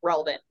it's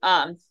relevant.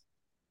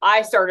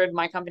 I started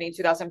my company in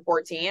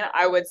 2014.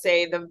 I would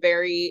say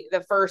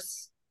the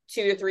first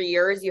 2 to 3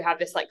 years, you have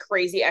this like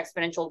crazy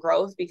exponential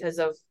growth because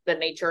of the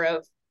nature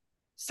of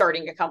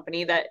starting a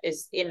company that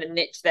is in a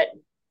niche that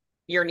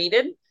you're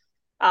needed.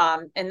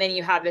 And then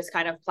you have this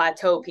kind of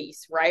plateau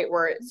piece, right?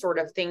 Where it sort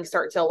of things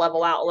start to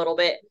level out a little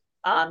bit.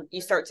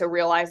 You start to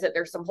realize that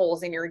there's some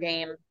holes in your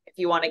game. If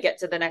you want to get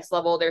to the next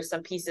level, there's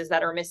some pieces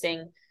that are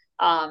missing.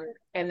 And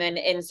then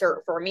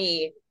insert for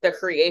me the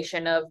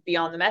creation of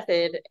Beyond the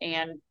Method,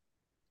 and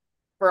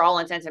for all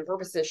intents and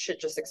purposes, shit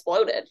just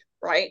exploded,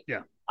 right?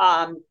 Yeah.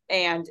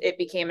 And it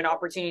became an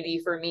opportunity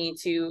for me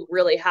to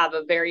really have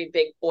a very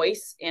big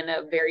voice in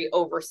a very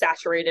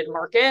oversaturated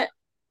market,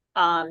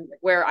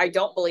 where I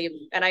don't believe,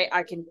 and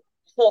I can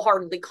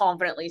wholeheartedly,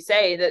 confidently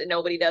say that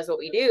nobody does what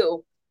we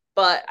do.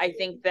 But I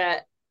think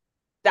that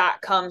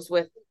comes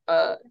with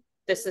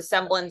this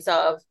semblance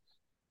of,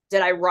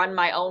 did I run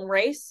my own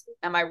race?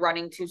 Am I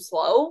running too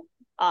slow?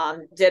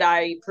 Did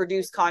I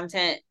produce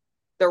content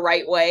the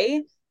right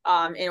way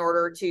in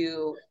order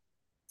to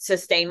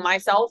sustain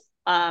myself?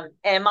 Am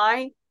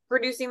I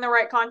producing the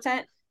right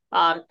content?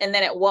 And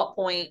then at what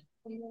point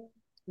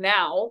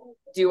now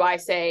do I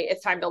say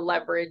it's time to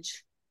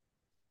leverage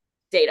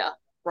data,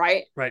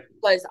 right? Right.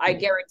 Because I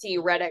guarantee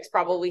RedX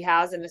probably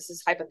has, and this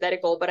is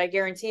hypothetical, but I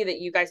guarantee that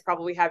you guys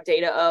probably have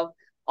data of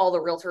all the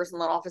realtors and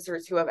loan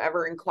officers who have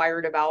ever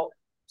inquired about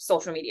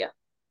social media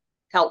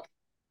help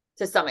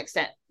to some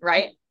extent,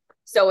 right?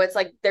 So it's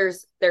like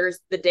there's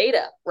the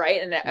data,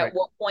 right? And at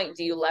what point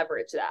do you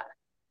leverage that?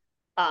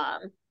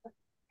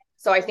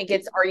 So I think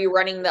it's, are you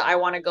running the I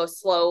want to go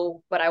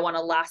slow but I want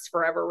to last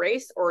forever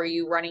race, or are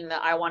you running the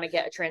I want to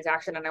get a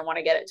transaction and I want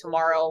to get it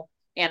tomorrow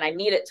and I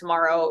need it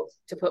tomorrow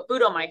to put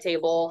food on my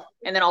table,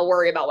 and then I'll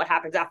worry about what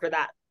happens after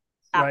that.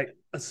 Right.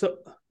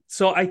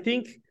 So I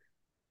think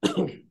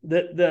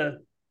that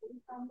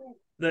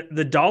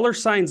the dollar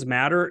signs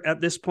matter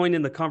at this point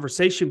in the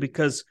conversation,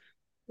 because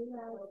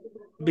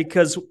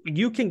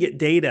you can get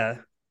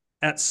data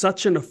at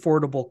such an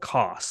affordable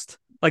cost.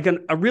 Like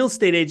a real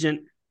estate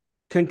agent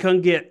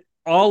can get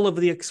all of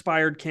the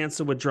expired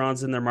cancel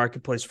withdrawals in their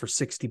marketplace for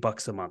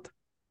 $60 a month.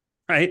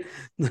 Right.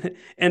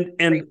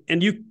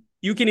 and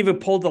you can even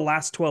pull the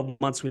last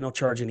 12 months. We don't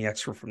charge any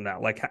extra from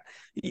that. Like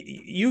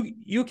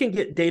you can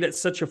get data at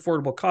such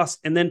affordable cost.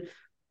 And then,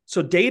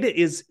 so data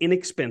is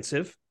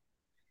inexpensive.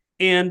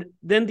 And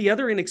then the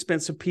other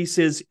inexpensive piece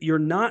is you're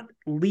not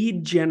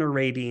lead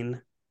generating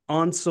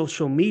on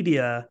social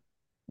media,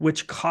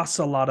 which costs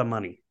a lot of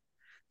money.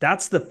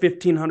 That's the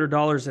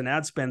 $1,500 in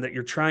ad spend that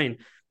you're trying.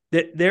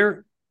 That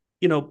they're,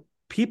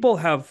 people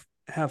have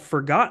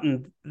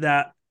forgotten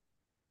that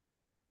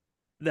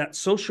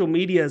social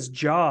media's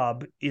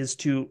job is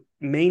to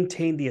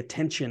maintain the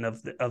attention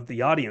of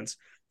the audience.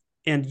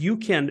 And you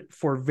can,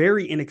 for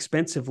very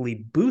inexpensively,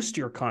 boost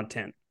your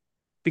content.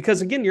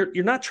 Because again,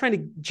 you're not trying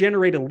to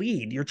generate a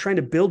lead. You're trying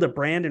to build a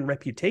brand and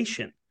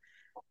reputation.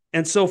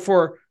 And so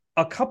for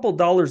a couple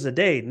dollars a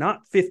day,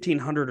 not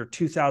 $1,500 or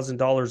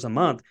 $2,000 a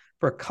month,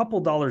 for a couple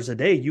dollars a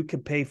day, you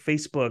could pay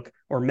Facebook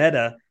or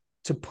Meta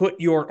to put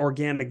your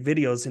organic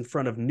videos in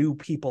front of new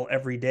people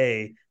every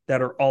day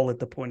that are all at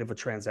the point of a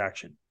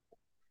transaction.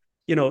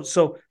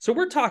 So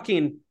we're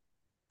talking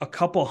a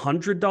couple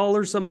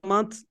 $100 a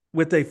month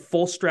with a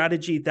full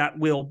strategy that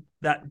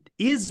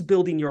is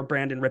building your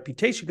brand and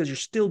reputation, because you're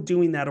still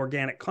doing that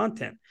organic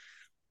content.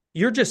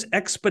 You're just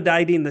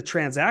expediting the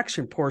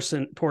transaction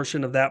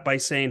portion of that by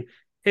saying,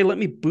 hey, let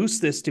me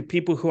boost this to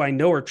people who I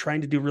know are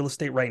trying to do real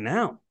estate right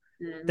now.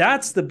 Mm-hmm.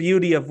 That's the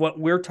beauty of what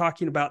we're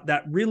talking about.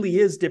 That really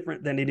is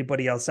different than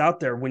anybody else out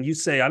there. When you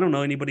say, I don't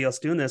know anybody else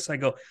doing this, I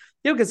go,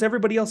 because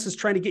everybody else is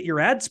trying to get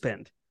your ad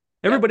spend.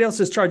 Everybody else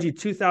is charging you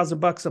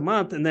 $2,000 a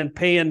month and then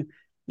paying,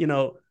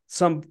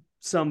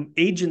 some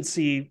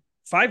agency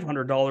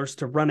 $500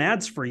 to run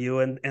ads for you,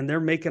 and they're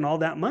making all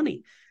that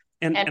money.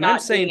 And I'm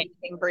saying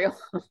anything for you.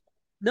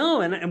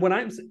 No, and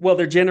when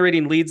they're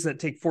generating leads that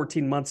take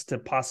 14 months to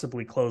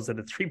possibly close at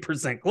a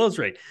 3% close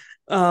rate.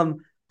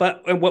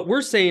 But what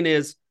we're saying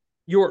is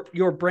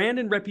your brand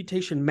and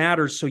reputation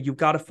matters, so you've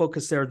got to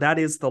focus there. That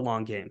is the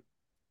long game.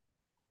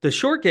 The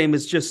short game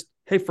is just,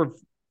 hey, for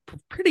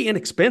pretty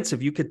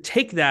inexpensive, you could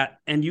take that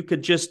and you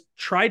could just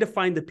try to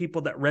find the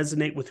people that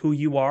resonate with who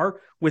you are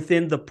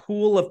within the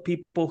pool of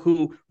people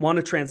who want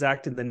to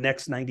transact in the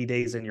next 90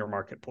 days in your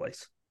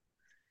marketplace.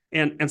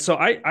 And so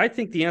I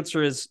think the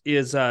answer is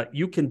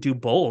you can do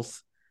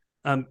both.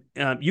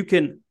 You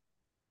can.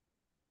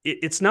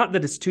 It's not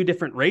that it's two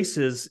different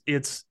races.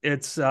 It's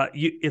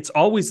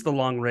always the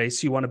long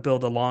race. You want to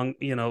build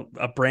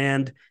a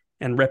brand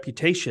and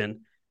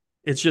reputation.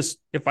 It's just,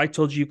 if I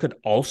told you could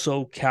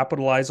also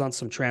capitalize on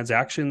some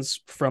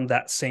transactions from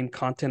that same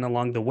content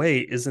along the way,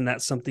 isn't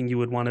that something you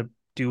would want to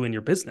do in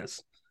your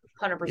business?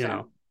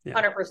 100%.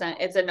 100%.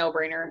 It's a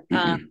no-brainer.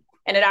 And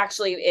it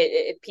actually,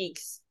 it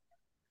piques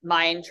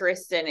my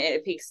interest, and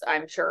it piques,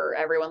 I'm sure,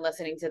 everyone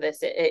listening to this.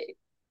 It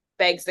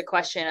begs the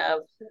question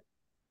of,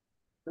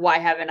 why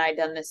haven't I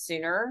done this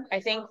sooner? I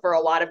think for a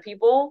lot of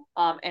people.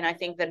 And I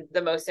think that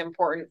the most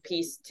important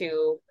piece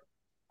to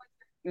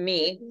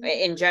me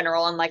in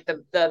general, and like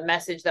the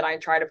message that I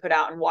try to put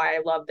out, and why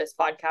I love this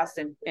podcast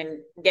and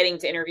getting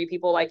to interview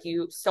people like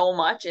you so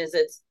much,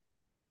 is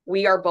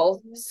we are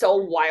both so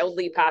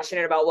wildly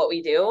passionate about what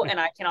we do. And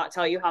I cannot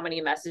tell you how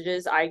many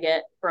messages I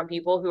get from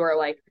people who are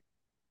like,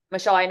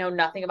 Michelle, I know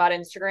nothing about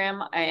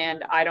Instagram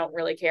and I don't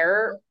really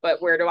care,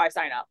 but where do I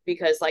sign up?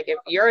 Because like, if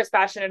you're as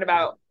passionate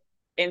about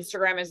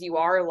Instagram as you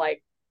are,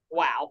 like,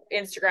 wow,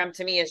 Instagram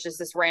to me is just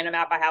this random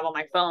app I have on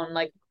my phone.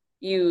 Like,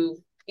 you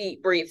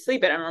eat, breathe,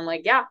 sleep it. And I'm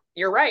like, yeah,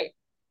 you're right.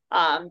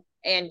 And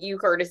you,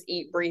 Curtis,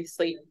 eat, breathe,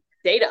 sleep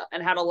data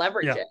and how to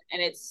leverage it.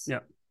 And it's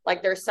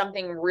like, there's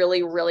something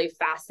really, really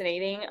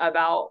fascinating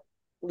about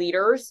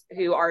leaders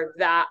who are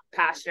that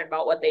passionate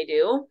about what they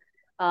do.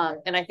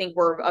 And I think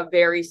we're a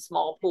very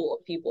small pool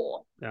of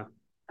people. Yeah.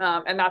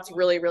 And that's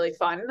really, really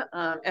fun.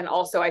 And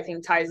also I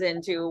think ties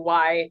into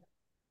why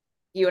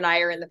you and I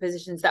are in the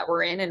positions that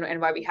we're in,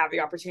 and why we have the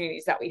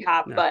opportunities that we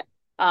have. But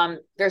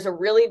there's a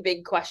really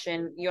big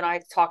question you and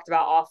I talked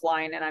about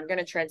offline, and I'm going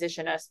to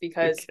transition us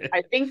because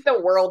I think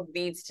the world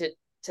needs to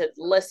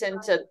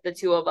listen to the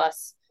two of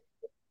us,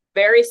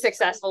 very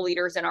successful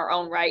leaders in our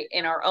own right,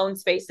 in our own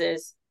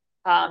spaces,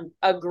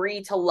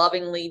 agree to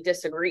lovingly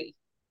disagree.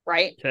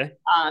 Right. Okay.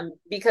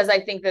 Because I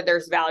think that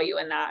there's value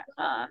in that.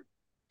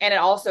 And it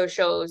also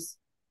shows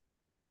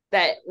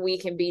that we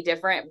can be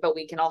different, but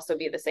we can also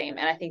be the same.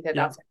 And I think that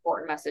that's an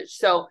important message.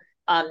 So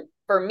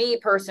for me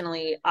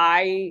personally,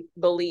 I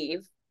believe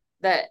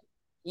that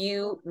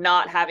you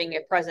not having a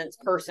presence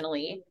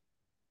personally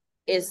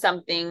is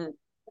something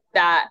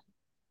that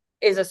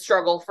is a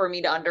struggle for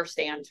me to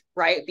understand,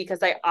 right? Because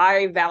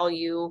I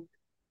value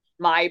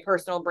my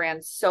personal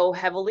brand so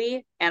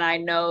heavily. And I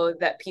know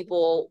that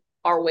people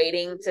are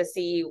waiting to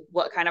see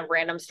what kind of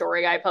random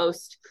story I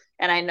post.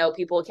 And I know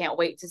people can't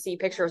wait to see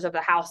pictures of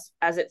the house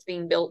as it's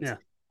being built. Yeah.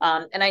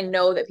 And I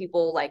know that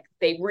people, like,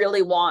 they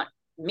really want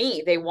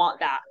me. They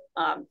want that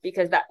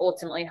because that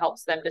ultimately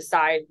helps them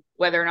decide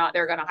whether or not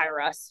they're going to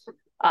hire us,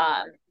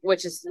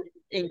 which is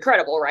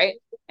incredible, right?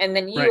 And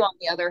then you, on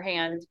the other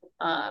hand,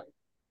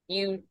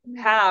 you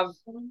have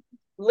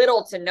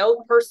little to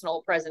no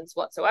personal presence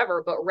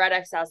whatsoever, but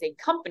RedX as a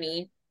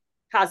company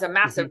has a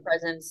massive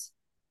presence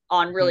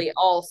on really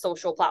all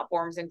social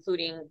platforms,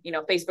 including, you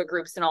know, Facebook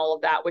groups and all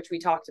of that, which we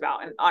talked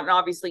about. And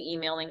obviously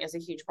emailing is a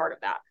huge part of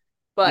that.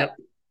 But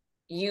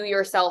you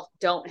yourself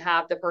don't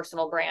have the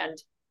personal brand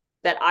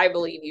that I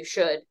believe you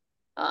should.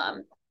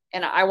 And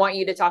I want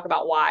you to talk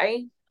about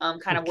why,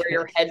 kind of where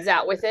your head's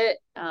at with it.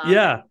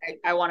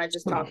 I want to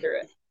just talk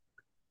through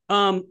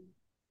it.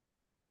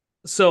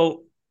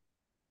 So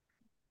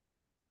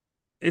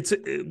it's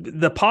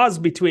the pause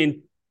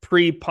between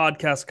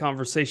pre-podcast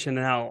conversation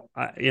and now,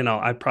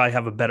 I probably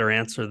have a better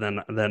answer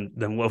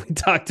than what we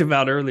talked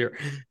about earlier.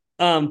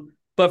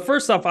 But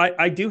first off,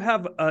 I do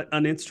have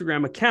an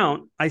Instagram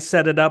account. I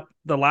set it up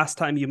the last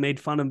time you made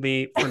fun of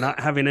me for not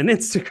having an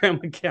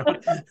Instagram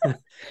account.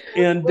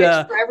 And which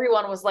for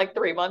everyone was like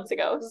 3 months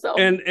ago. So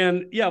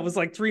and yeah, it was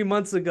like 3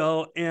 months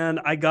ago.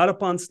 And I got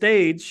up on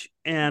stage,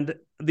 and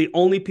the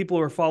only people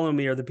who are following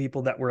me are the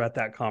people that were at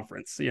that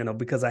conference,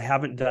 because I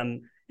haven't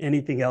done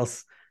anything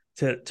else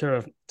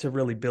to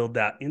really build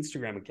that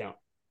Instagram account.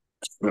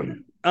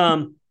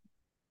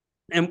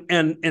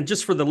 And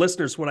just for the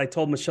listeners, what I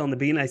told Michelle and the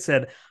Bean, I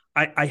said,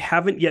 I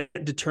haven't yet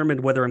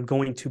determined whether I'm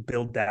going to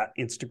build that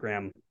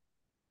Instagram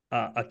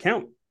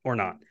account or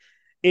not.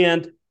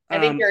 And I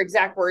think your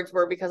exact words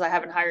were, because I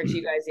haven't hired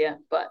you guys yet,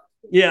 but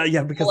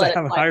because I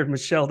haven't hired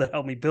Michelle to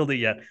help me build it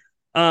yet.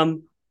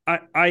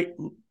 I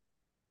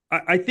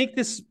think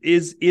this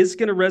is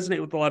going to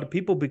resonate with a lot of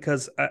people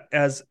because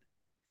as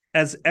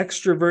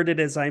extroverted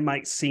as I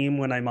might seem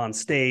when I'm on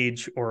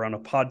stage or on a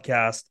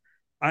podcast,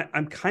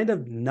 I'm kind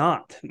of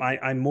not.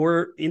 I'm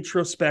more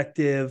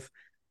introspective.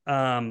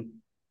 My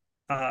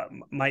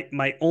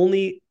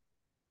only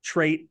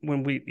trait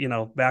when we,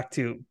 back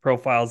to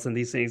profiles and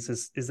these things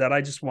is that I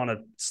just want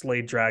to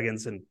slay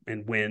dragons and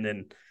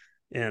win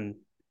and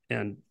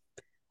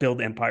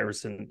build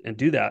empires and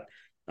do that.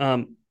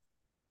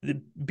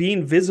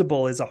 Being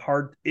visible is a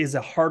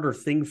harder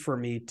thing for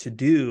me to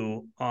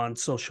do on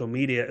social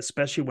media,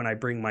 especially when I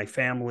bring my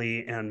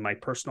family and my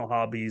personal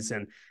hobbies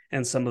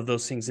and some of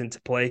those things into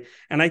play.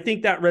 And I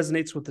think that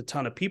resonates with a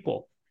ton of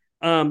people.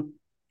 And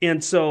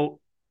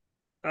so,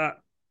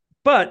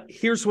 but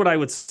here's what I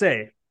would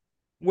say.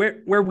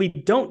 Where we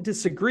don't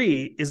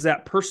disagree is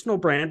that personal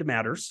brand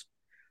matters.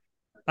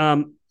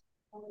 To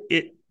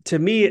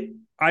me,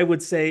 I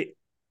would say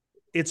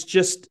it's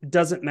just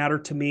doesn't matter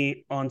to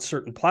me on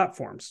certain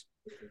platforms.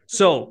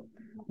 So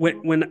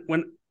when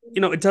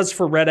it does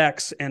for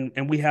RedX,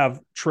 and we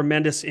have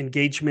tremendous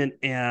engagement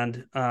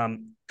and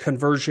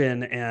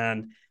conversion,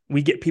 and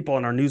we get people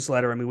on our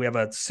newsletter. I mean, we have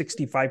a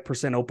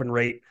 65% open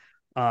rate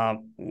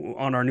on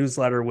our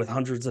newsletter with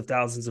hundreds of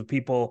thousands of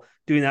people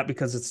doing that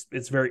because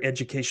it's very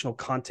educational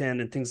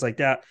content and things like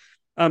that.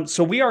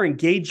 So we are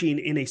engaging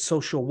in a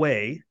social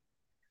way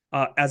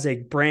as a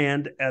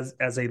brand, as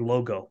a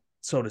logo,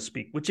 so to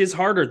speak, which is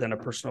harder than a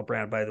personal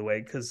brand, by the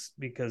way, because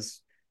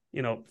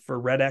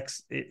for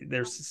RedX,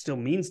 there still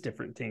means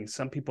different things.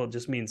 Some people it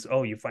just means,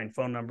 oh, you find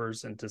phone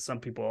numbers, and to some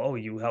people, oh,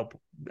 you help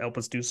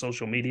us do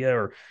social media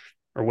or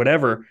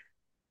whatever.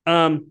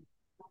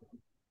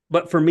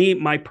 but for me,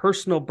 my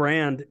personal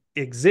brand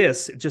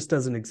exists. It just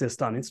doesn't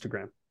exist on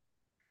Instagram.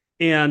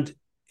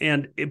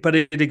 But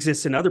it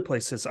exists in other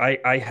places.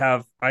 I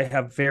have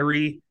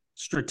very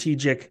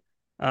strategic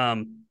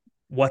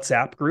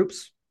WhatsApp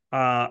groups.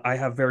 I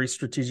have very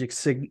strategic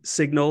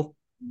Signal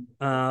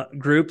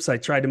groups. I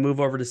tried to move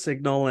over to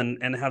Signal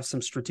and have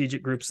some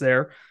strategic groups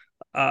there.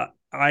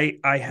 I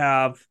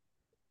have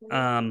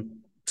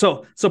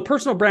so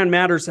personal brand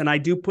matters, and I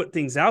do put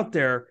things out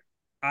there.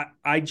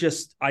 I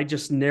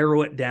just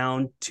narrow it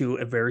down to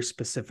a very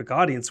specific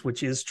audience,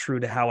 which is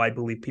true to how I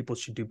believe people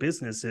should do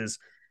business.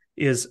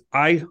 Is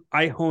I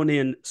hone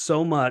in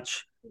so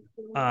much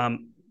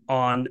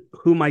on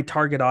who my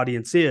target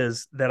audience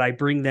is that I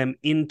bring them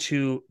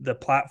into the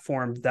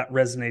platform that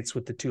resonates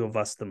with the two of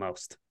us the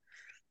most.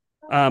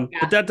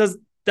 But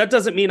that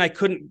doesn't mean I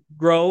couldn't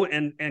grow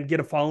and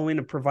get a following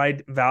and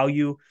provide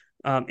value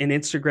in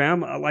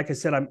Instagram. Like I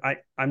said, I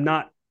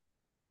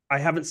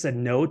haven't said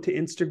no to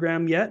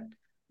Instagram yet.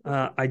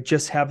 I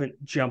just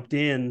haven't jumped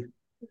in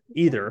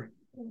either.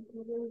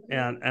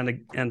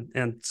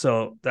 And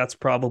so that's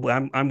probably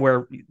I'm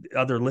where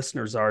other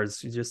listeners are,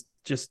 is you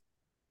just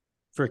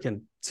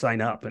freaking sign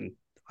up and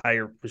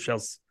hire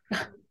Michelle's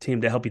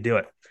team to help you do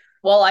it.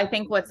 Well, I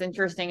think what's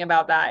interesting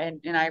about that,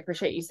 and I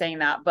appreciate you saying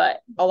that,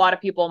 but a lot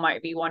of people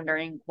might be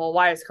wondering, well,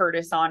 why is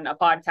Curtis on a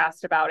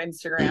podcast about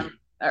Instagram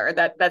or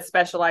that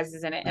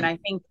specializes in it? And I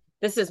think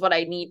this is what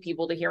I need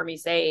people to hear me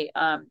say.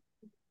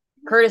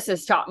 Curtis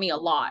has taught me a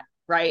lot,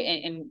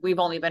 right? And we've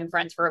only been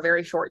friends for a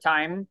very short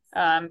time.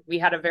 We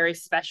had a very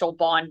special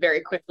bond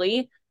very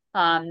quickly.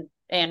 And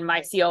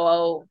my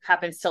COO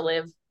happens to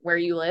live where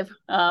you live.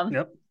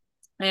 Yep.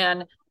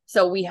 And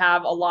so we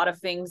have a lot of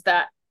things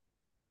that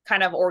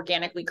kind of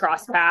organically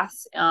cross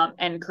paths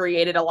and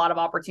created a lot of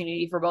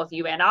opportunity for both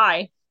you and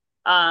I.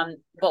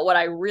 But what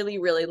I really,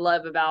 really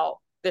love about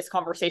this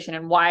conversation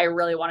and why I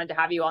really wanted to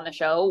have you on the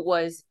show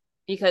was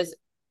because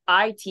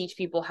I teach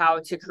people how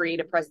to create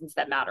a presence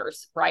that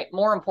matters, right?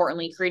 More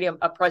importantly, create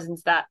a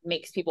presence that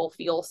makes people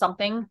feel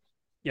something,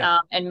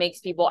 and makes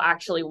people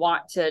actually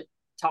want to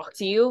talk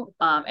to you,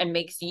 and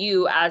makes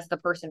you, as the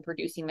person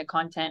producing the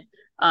content,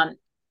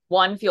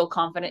 one, feel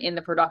confident in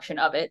the production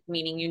of it,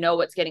 meaning you know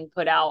what's getting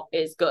put out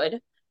is good.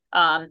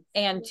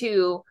 And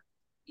two,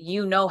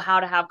 you know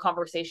how to have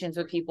conversations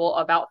with people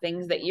about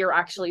things that you're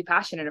actually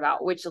passionate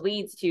about, which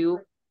leads to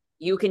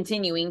you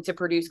continuing to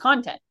produce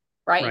content,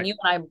 right? And you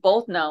and I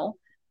both know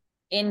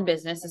in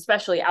business,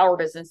 especially our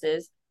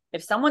businesses,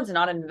 if someone's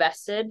not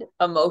invested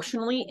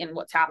emotionally in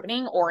what's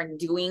happening or in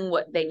doing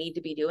what they need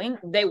to be doing,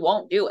 they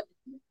won't do it,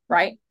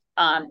 right?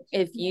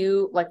 If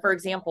you, like, for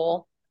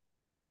example,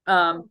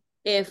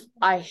 if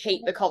I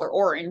hate the color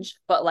orange,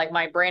 but like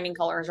my branding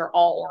colors are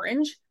all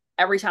orange,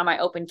 every time I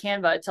open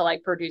Canva to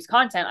like produce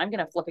content, I'm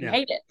going to flipping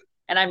hate it.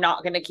 And I'm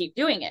not going to keep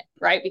doing it,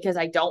 right? Because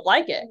I don't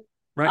like it.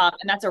 Right.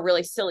 And that's a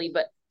really silly,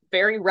 but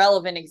very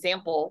relevant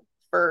example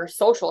for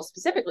social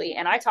specifically.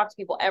 And I talk to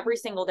people every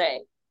single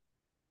day.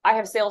 I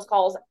have sales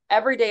calls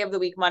every day of the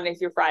week, Monday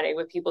through Friday,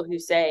 with people who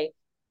say,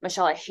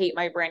 Michelle, I hate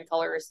my brand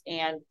colors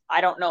and I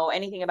don't know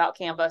anything about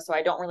Canva. So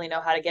I don't really know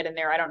how to get in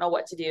there. I don't know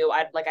what to do.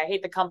 I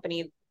hate the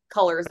company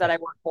colors that I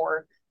work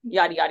for,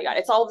 yada, yada, yada.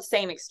 It's all the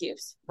same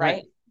excuse,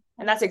 right?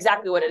 And that's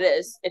exactly what it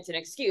is. It's an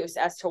excuse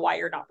as to why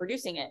you're not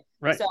producing it.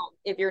 Right. So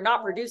if you're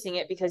not producing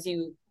it because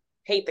you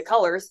hate the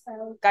colors,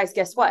 guys,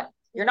 guess what?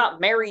 You're not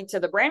married to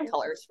the brand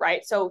colors,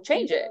 right? So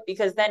change it,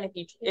 because then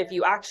if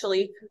you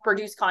actually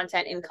produce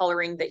content in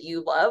coloring that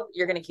you love,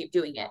 you're going to keep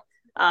doing it.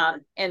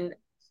 And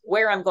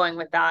where I'm going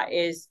with that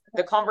is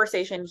the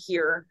conversation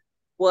here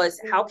was,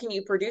 how can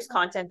you produce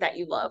content that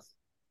you love?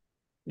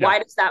 Why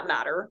does that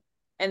matter?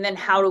 And then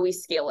how do we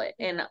scale it?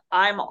 And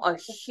I'm a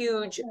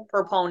huge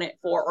proponent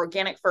for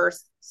organic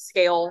first,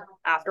 scale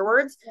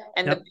afterwards.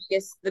 And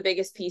the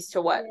biggest piece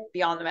to what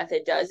Beyond the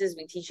Method does is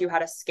we teach you how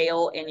to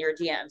scale in your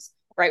DMs,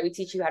 right? We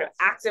teach you how to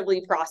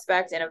actively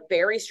prospect in a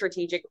very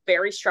strategic,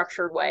 very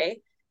structured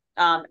way,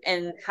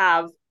 and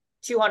have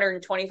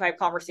 225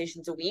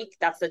 conversations a week.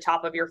 That's the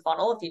top of your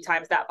funnel. If you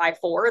times that by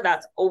 4,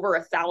 that's over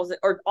 1,000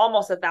 or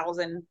almost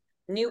 1,000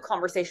 new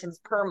conversations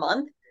per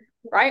month,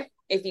 right?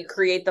 If you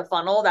create the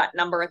funnel, that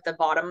number at the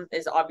bottom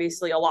is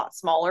obviously a lot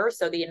smaller.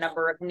 So the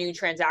number of new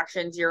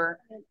transactions you're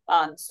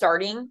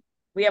starting,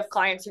 we have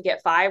clients who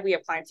get 5, we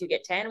have clients who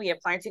get 10, we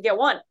have clients who get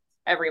 1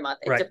 every month.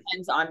 It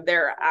depends on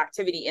their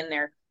activity in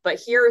there.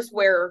 But here's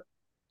where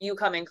you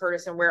come in,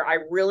 Curtis, and where I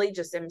really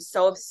just am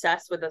so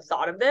obsessed with the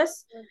thought of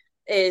this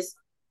is,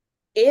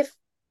 if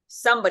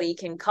somebody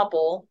can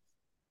couple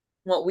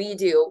what we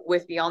do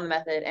with Beyond the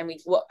Method and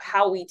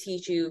how we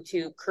teach you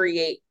to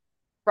create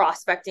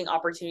prospecting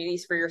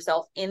opportunities for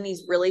yourself in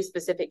these really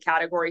specific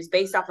categories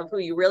based off of who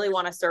you really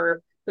want to serve,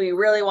 who you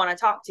really want to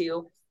talk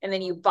to, and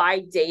then you buy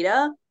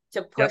data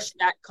to push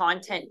that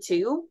content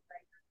to,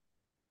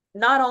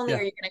 not only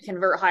are you going to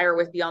convert higher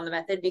with Beyond the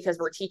Method, because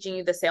we're teaching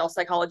you the sales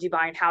psychology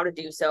behind how to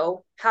do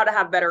so, how to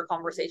have better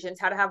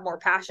conversations, how to have more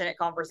passionate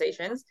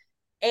conversations,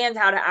 and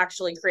how to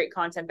actually create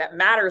content that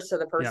matters to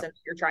the person that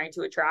you're trying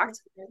to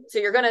attract. So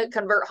you're going to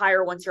convert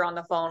higher once you're on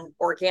the phone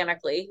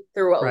organically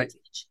through what we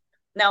teach.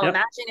 Now,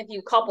 imagine if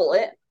you couple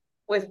it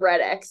with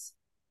RedX.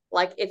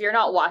 Like if you're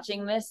not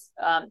watching this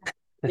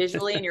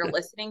visually and you're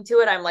listening to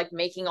it, I'm like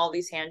making all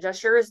these hand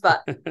gestures.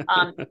 But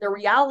the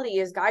reality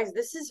is, guys,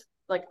 this is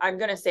like, I'm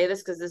going to say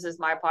this because this is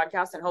my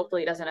podcast and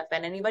hopefully it doesn't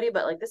offend anybody,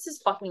 but like, this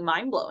is fucking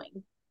mind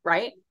blowing,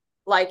 right?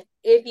 Like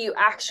if you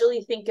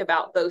actually think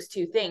about those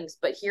two things,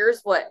 but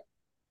here's what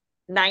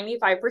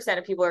 95%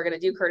 of people are going to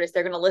do, Curtis.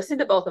 They're going to listen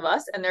to both of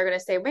us and they're going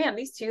to say, man,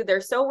 these two,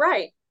 they're so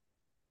right.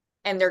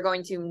 And they're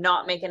going to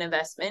not make an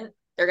investment.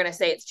 They're going to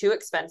say it's too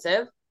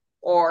expensive,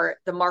 or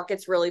the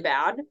market's really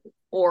bad,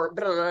 or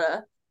blah, blah,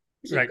 blah,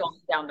 keep going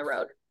down the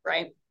road.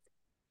 Right.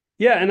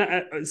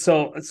 Yeah. And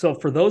so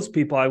for those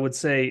people, I would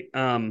say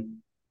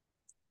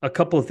a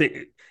couple of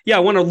things. Yeah.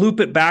 I want to loop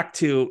it back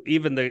to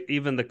even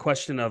the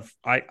question of,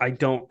 I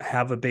don't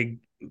have a big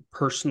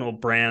personal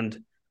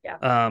brand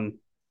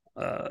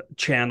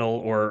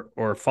channel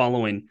or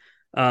following,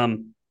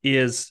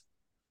 is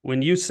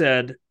when you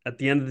said at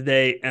the end of the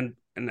day, and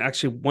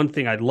actually one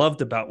thing I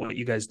loved about what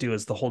you guys do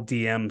is the whole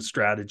DM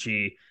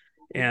strategy.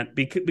 And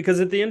because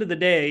at the end of the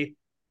day,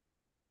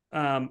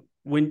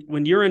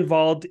 when you're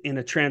involved in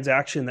a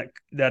transaction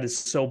that is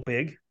so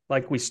big,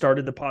 like we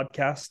started the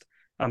podcast,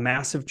 a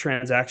massive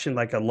transaction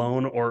like a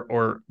loan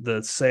or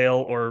the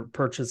sale or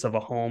purchase of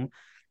a home,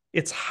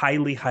 it's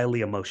highly,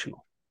 highly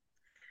emotional.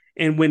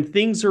 And when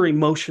things are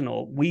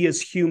emotional, we as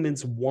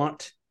humans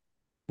want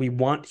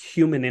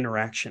human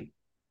interaction.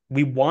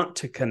 We want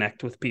to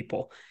connect with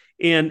people.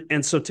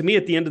 And so to me,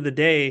 at the end of the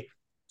day,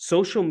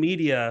 social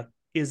media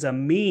is a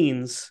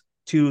means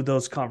to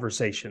those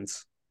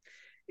conversations.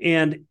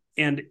 And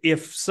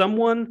if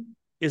someone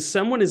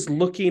is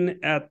looking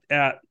at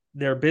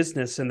their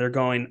business and they're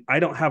going, I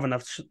don't have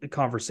enough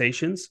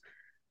conversations,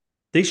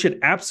 they should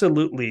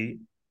absolutely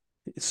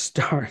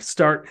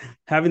start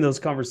having those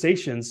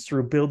conversations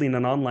through building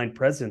an online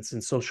presence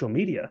in social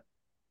media.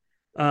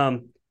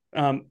 And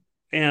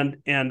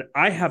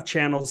I have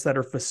channels that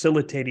are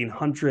facilitating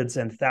hundreds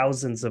and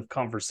thousands of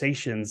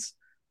conversations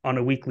on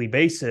a weekly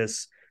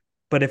basis.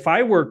 But if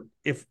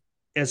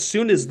as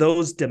soon as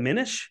those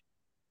diminish,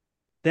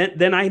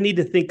 then I need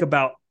to think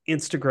about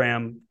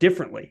Instagram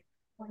differently,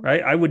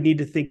 right? I would need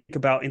to think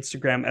about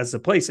Instagram as a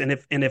place. And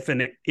if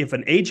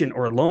an agent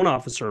or a loan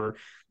officer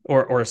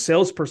or a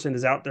salesperson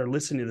is out there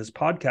listening to this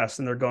podcast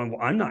and they're going,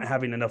 well, I'm not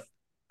having enough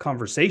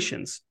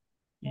conversations,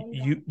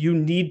 you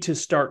need to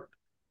start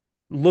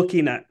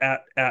looking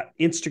at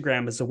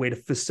Instagram as a way to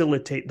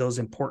facilitate those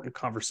important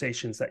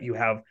conversations that you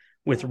have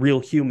with real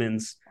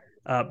humans,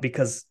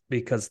 because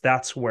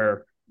that's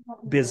where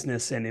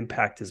business and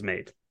impact is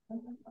made.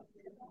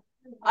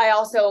 I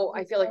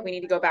feel like we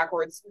need to go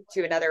backwards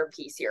to another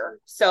piece here.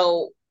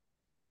 So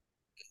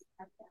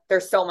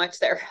there's so much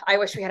there. I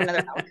wish we had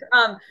another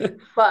hour.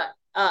 But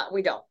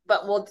we don't,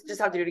 but we'll just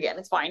have to do it again.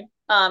 It's fine.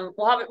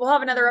 We'll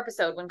have another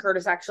episode when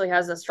Curtis actually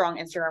has a strong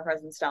Instagram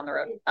presence down the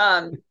road.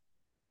 And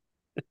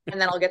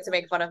then I'll get to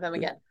make fun of him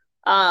again.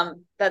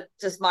 That's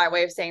just my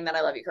way of saying that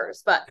I love you,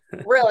 Curtis. But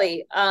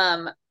really,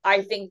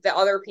 I think the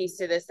other piece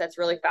to this that's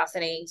really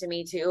fascinating to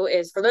me too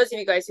is for those of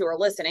you guys who are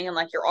listening and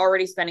like you're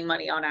already spending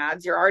money on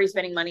ads, you're already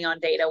spending money on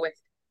data with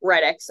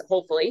RedX,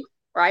 hopefully,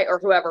 right? Or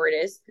whoever it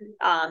is.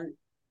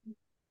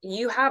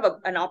 You have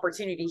an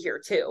opportunity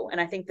here too. And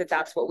I think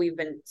that's what we've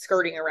been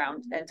skirting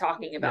around and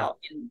talking about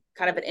in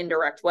kind of an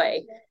indirect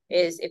way,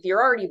 is if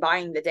you're already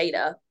buying the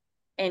data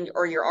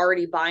or you're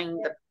already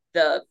buying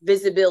the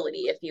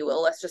visibility, if you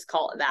will, let's just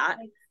call it that.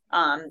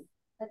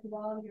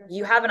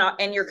 You have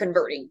and you're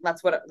converting.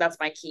 That's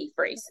my key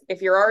phrase.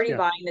 If you're already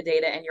buying the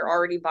data and you're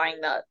already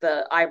buying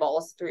the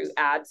eyeballs through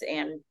ads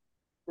and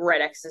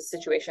RedX's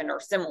situation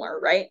or similar,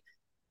 right?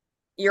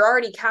 You're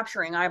already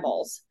capturing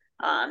eyeballs.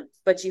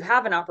 But you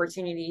have an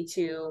opportunity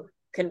to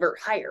convert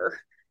higher,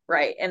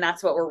 right? And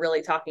that's what we're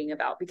really talking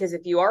about. Because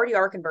if you already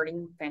are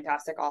converting,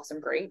 fantastic, awesome,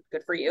 great,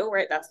 good for you,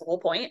 right? That's the whole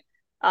point.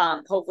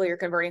 Hopefully you're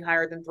converting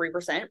higher than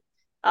 3%.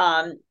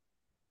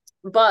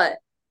 But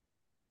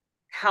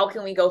how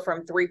can we go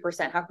from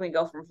 3%? How can we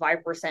go from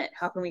 5%?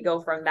 How can we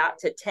go from that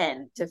to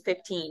 10 to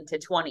 15 to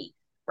 20,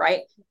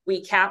 right?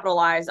 We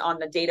capitalize on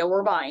the data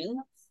we're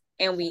buying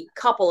and we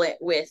couple it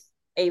with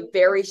a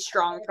very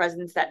strong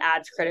presence that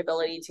adds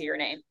credibility to your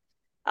name.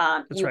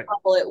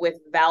 Couple it with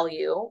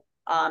value.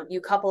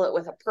 You couple it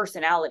with a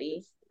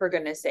personality, for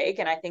goodness sake.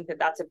 And I think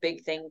that's a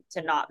big thing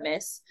to not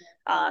miss.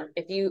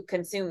 If you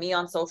consume me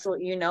on social,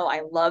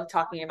 I love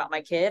talking about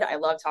my kid. I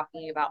love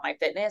talking about my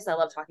fitness. I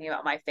love talking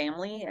about my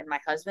family and my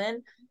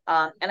husband.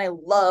 And I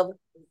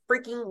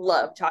freaking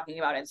love talking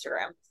about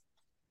Instagram,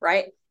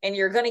 right? And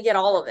you're going to get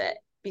all of it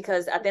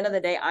because at the end of the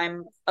day,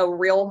 I'm a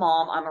real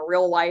mom. I'm a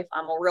real wife.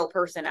 I'm a real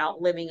person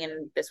out living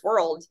in this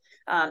world.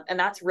 And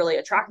that's really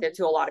attractive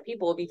to a lot of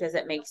people because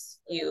it makes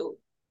you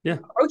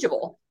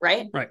approachable,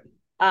 right? Right.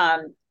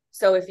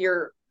 So if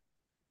you're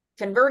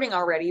converting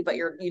already, but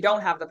you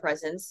don't have the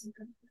presence,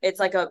 it's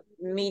like a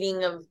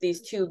meeting of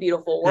these two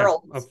beautiful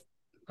worlds.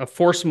 A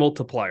force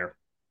multiplier.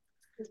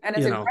 And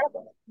it's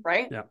incredible,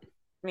 right? Yeah.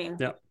 I mean,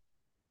 yeah.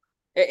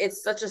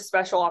 It's such a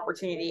special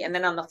opportunity. And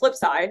then on the flip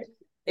side,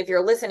 if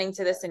you're listening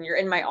to this and you're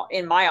in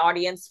my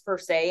audience per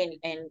se,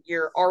 and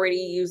you're already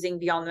using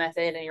Beyond the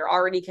Method and you're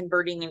already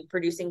converting and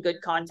producing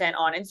good content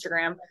on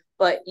Instagram,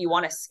 but you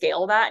want to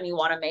scale that and you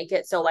want to make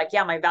it so, like,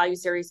 yeah, my value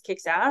series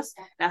kicks ass.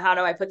 Now, how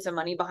do I put some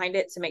money behind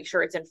it to make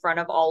sure it's in front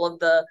of all of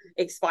the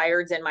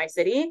expireds in my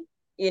city?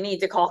 You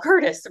need to call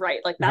Curtis, right?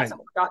 Like, that's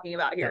what we're talking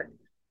about here.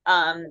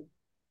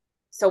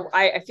 So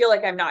I feel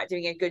like I'm not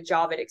doing a good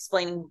job at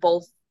explaining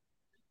both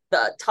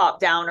the top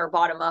down or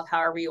bottom up,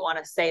 however you want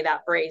to say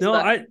that phrase. No,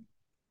 but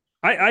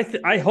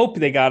I hope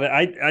they got it.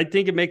 I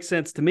think it makes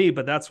sense to me,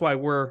 but that's why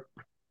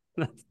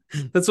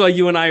that's why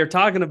you and I are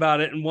talking about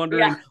it and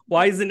wondering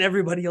why isn't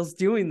everybody else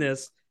doing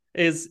this?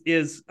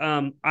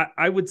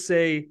 I would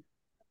say,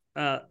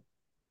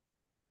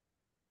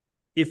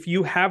 if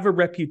you have a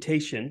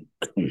reputation,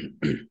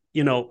 here's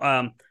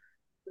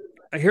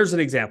an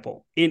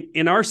example.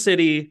 In our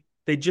city,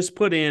 they just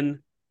put in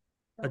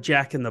a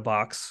Jack in the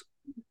Box,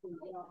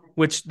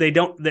 which they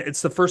don't.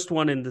 It's the first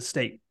one in the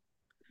state,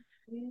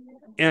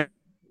 and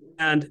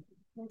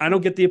I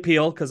don't get the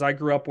appeal because I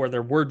grew up where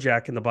there were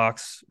Jack in the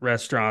Box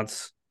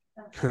restaurants,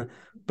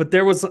 but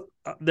there was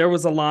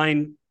a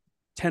line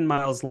 10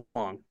 miles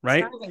long,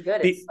 right?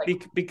 It's not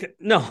even good.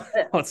 No,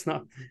 it's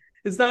not.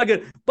 It's not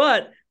good.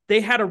 But they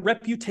had a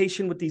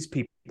reputation with these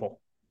people.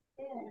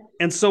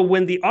 And so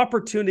when the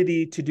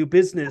opportunity to do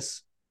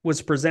business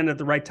was presented at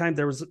the right time,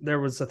 there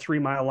was a 3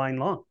 mile line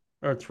long,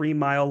 or a 3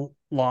 mile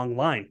long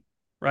line,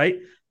 right?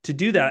 To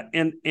do that.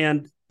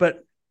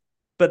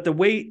 But the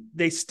way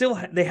they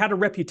had a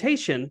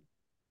reputation,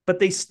 but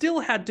they still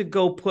had to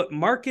go put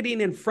marketing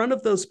in front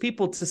of those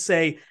people to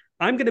say,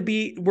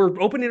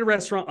 we're opening a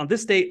restaurant on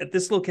this date at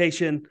this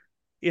location,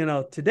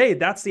 today.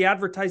 That's the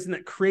advertising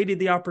that created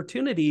the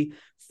opportunity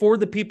for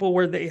the people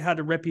where they had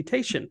a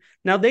reputation.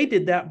 Now, they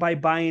did that by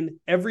buying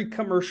every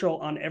commercial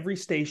on every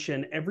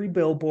station, every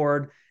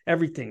billboard,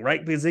 everything,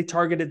 right? Because they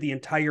targeted the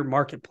entire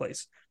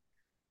marketplace.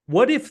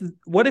 What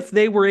if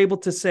they were able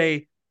to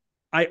say,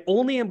 I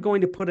only am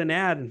going to put an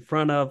ad in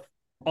front of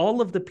all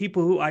of the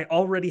people who I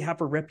already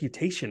have a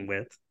reputation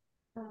with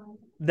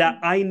that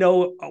I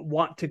know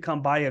want to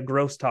come buy a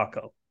gross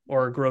taco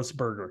or a gross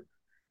burger,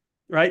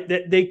 right?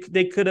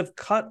 They could have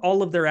cut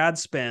all of their ad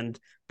spend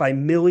by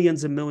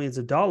millions and millions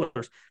of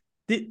dollars.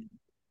 And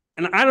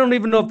I don't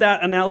even know if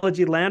that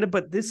analogy landed,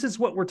 but this is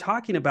what we're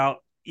talking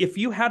about. If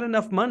you had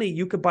enough money,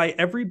 you could buy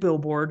every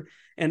billboard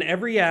and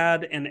every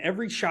ad and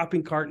every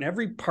shopping cart and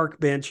every park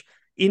bench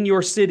in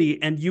your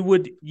city, and you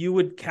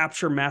would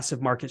capture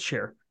massive market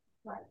share.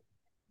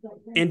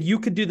 And you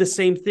could do the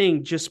same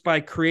thing just by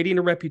creating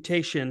a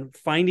reputation,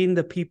 finding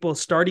the people,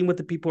 starting with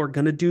the people who are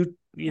going to do,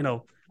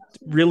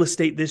 real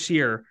estate this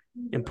year,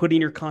 and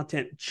putting your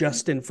content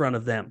just in front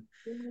of them.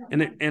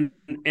 And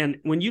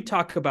when you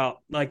talk about,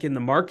 like, in the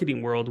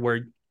marketing world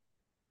where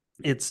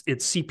it's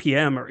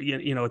CPM, or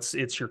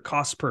it's your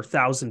cost per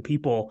 1,000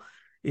 people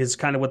is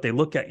kind of what they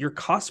look at. Your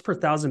cost per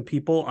 1,000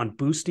 people on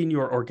boosting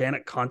your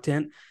organic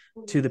content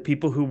to the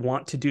people who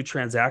want to do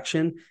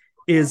transaction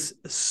is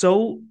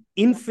so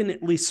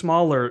infinitely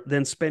smaller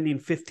than spending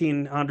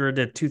 $1,500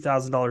 to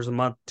 $2,000 a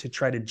month to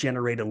try to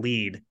generate a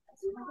lead.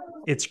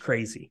 It's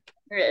crazy.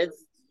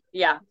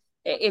 Yeah.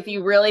 If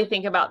you really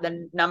think about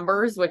the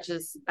numbers, which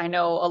is, I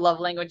know, a love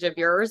language of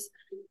yours,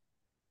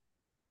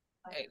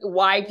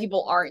 why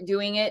people aren't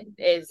doing it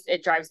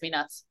drives me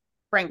nuts,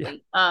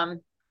 frankly. Yeah.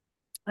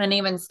 And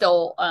even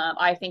still,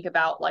 I think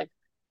about, like,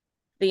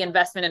 the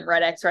investment in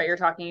Red X, right? You're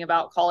talking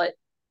about, call it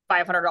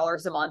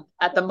 $500 a month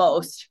at the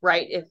most,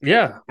 right?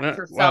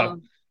 Wow.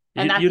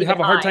 You'd have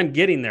a hard time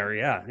getting there.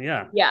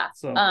 Yeah.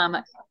 So,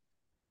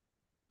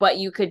 but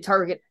you could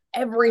target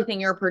everything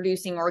you're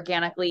producing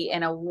organically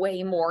in a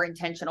way more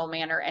intentional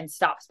manner and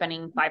stop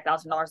spending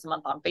 $5,000 a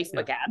month on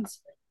Facebook ads.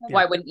 Yeah.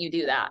 Why wouldn't you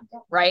do that?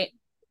 Right.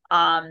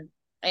 And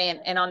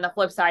on the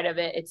flip side of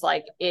it, it's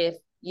like, if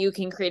you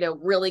can create a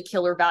really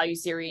killer value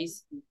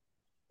series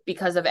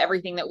because of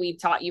everything that we've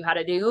taught you how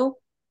to do,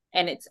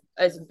 and it's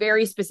a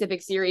very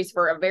specific series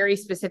for a very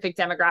specific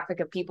demographic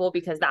of people,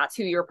 because that's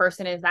who your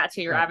person is, that's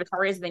who your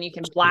avatar is, then you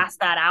can blast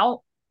that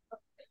out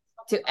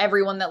to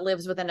everyone that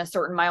lives within a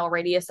certain mile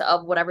radius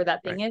of whatever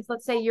that thing is.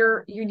 Let's say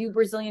you do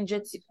Brazilian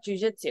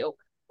jiu-jitsu.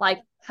 Like,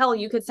 hell,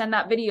 you could send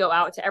that video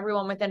out to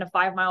everyone within a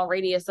 5 mile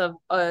radius of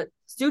a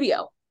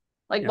studio.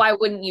 Like, why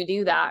wouldn't you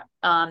do that?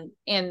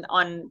 And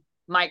on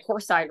my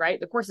course side, right,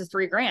 the course is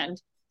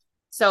 $3,000.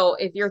 So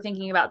if you're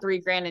thinking about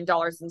 $3,000 in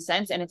dollars and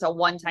cents, and it's a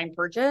one-time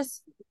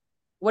purchase,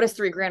 what is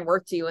 $3,000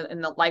 worth to you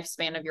in the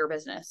lifespan of your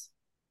business?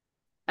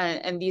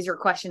 And these are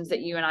questions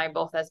that you and I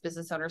both, as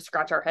business owners,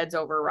 scratch our heads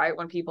over, right?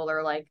 When people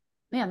are like,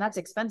 man, that's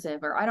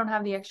expensive, or I don't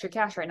have the extra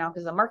cash right now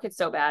because the market's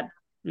so bad.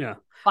 Yeah.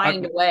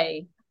 Find a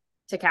way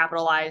to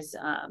capitalize.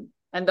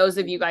 And those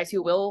of you guys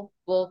who will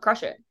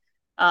crush it.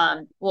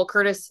 Well,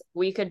 Curtis,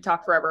 we could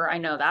talk forever. I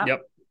know that.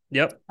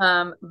 Yep.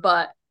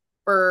 But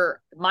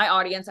for my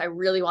audience, I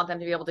really want them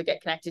to be able to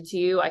get connected to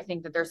you. I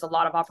think that there's a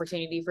lot of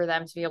opportunity for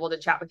them to be able to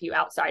chat with you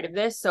outside of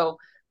this. So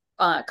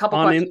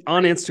couple questions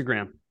on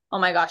Instagram. Oh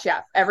my gosh,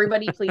 yeah.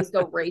 Everybody please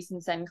go race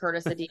and send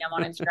Curtis a DM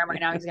on Instagram right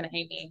now. He's gonna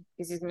hate me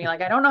because he's gonna be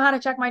like, I don't know how to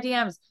check my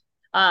DMs.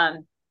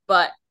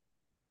 But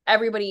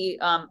everybody,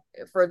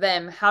 for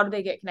them, how do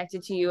they get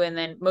connected to you? And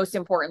then most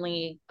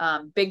importantly,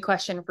 big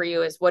question for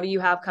you is, what do you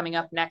have coming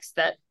up next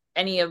that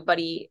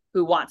anybody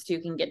who wants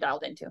to can get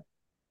dialed into?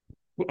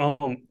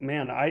 Oh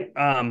man,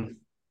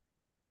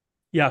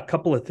 yeah, a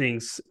couple of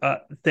things.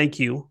 Thank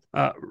you.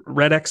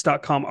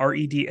 Redx.com,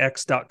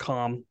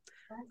 redx.com.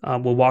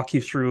 We'll walk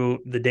you through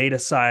the data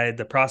side,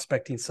 the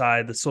prospecting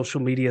side, the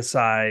social media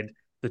side,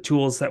 the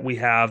tools that we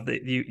have.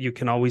 That you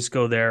can always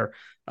go there.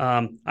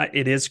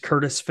 It is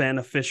Curtis Fenn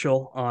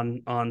official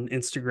on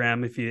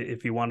Instagram.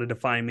 If you wanted to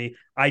find me,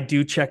 I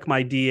do check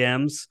my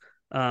DMs.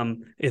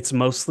 It's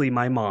mostly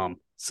my mom,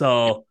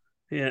 so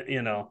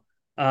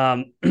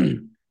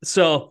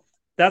so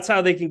that's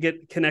how they can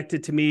get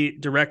connected to me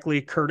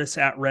directly. Curtis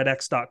at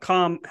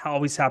redx.com.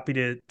 Always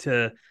happy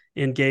to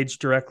engage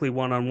directly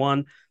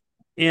one-on-one.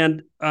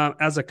 And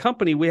as a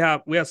company, we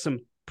have some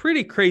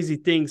pretty crazy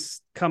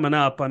things coming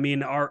up. I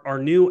mean, our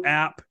new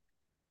app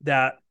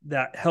that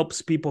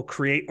helps people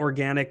create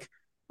organic.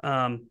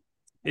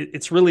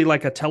 It's really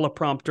like a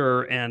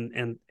teleprompter,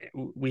 and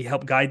we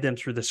help guide them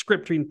through the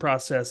scripting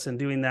process and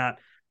doing that.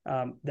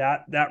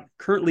 That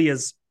currently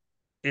is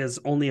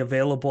only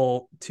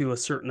available to a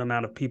certain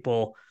amount of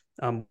people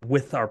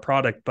with our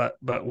product, but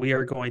we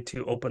are going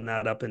to open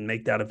that up and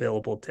make that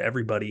available to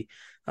everybody.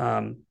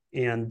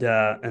 And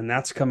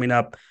that's coming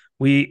up.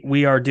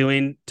 We are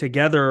doing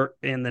together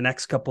in the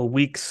next couple of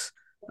weeks.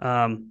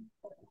 We're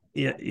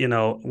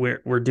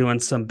doing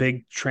some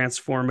big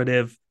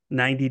transformative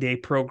 90-day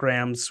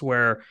programs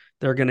where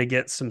they're going to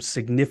get some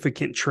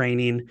significant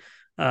training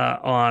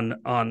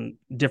on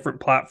different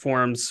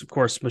platforms. Of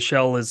course,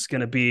 Michelle is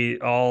going to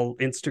be all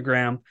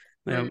Instagram,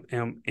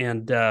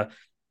 and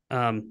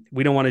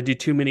we don't want to do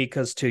too many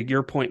because, to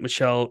your point,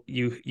 Michelle,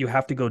 you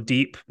have to go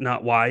deep,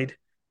 not wide,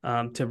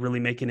 to really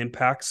make an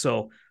impact.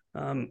 So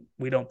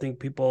we don't think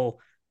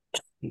people,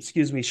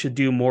 should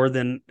do more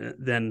than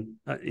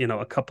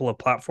a couple of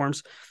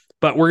platforms.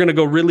 But we're going to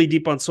go really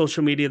deep on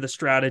social media, the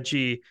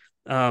strategy,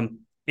 and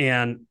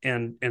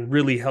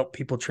really help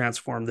people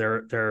transform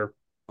their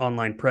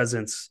online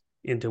presence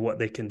into what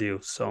they can do.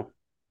 So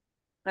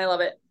I love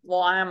it.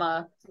 Well,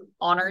 I'm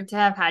honored to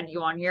have had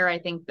you on here. I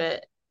think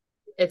that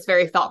it's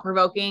very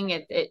thought-provoking.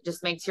 It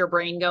just makes your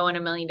brain go in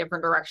a million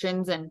different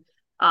directions. And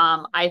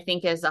I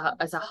think as a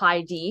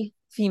high D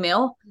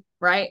female,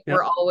 right, yep,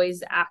 we're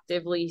always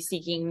actively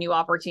seeking new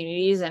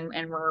opportunities,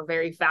 and we're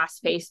very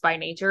fast-paced by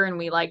nature, and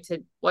we like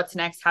to, what's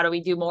next? How do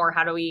we do more?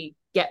 How do we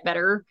get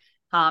better?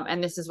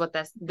 And this is what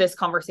this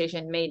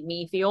conversation made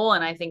me feel.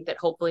 And I think that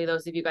hopefully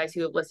those of you guys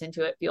who have listened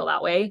to it feel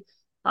that way.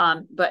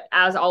 But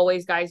as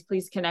always, guys,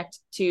 please connect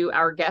to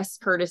our guest.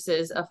 Curtis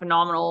is a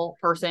phenomenal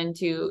person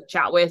to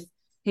chat with.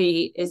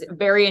 He is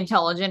very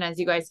intelligent, as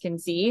you guys can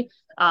see.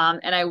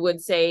 And I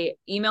would say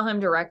email him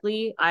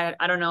directly.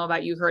 I don't know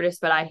about you, Curtis,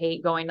 but I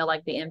hate going to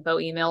like the info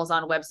emails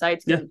on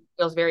websites because it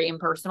feels very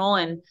impersonal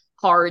and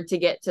hard to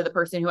get to the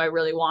person who I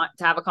really want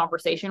to have a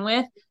conversation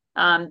with.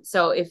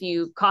 So if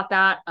you caught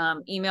that,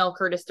 email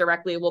Curtis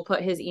directly. We'll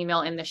put his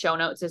email in the show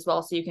notes as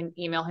well, so you can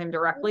email him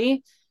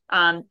directly.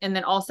 And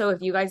then also,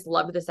 if you guys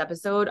loved this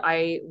episode,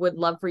 I would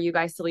love for you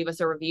guys to leave us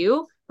a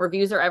review.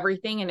 Reviews are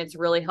everything, and it's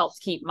really helped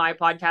keep my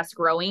podcast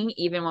growing,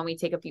 even when we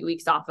take a few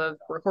weeks off of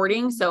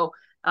recording. So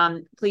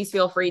please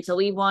feel free to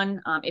leave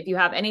one. If you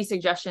have any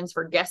suggestions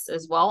for guests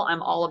as well,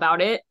 I'm all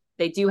about it.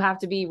 They do have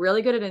to be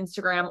really good at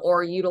Instagram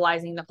or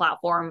utilizing the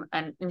platform,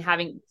 and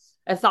having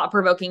a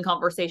thought-provoking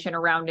conversation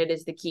around it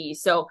is the key.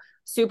 So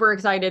super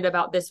excited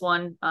about this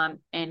one.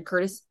 And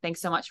Curtis, thanks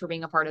so much for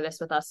being a part of this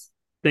with us.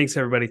 Thanks,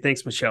 everybody.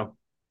 Thanks, Michelle.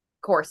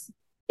 Of course.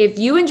 If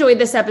you enjoyed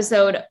this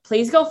episode,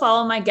 please go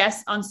follow my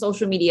guests on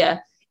social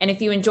media. And if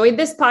you enjoyed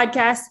this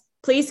podcast,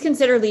 please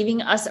consider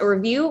leaving us a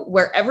review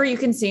wherever you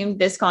consume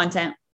this content.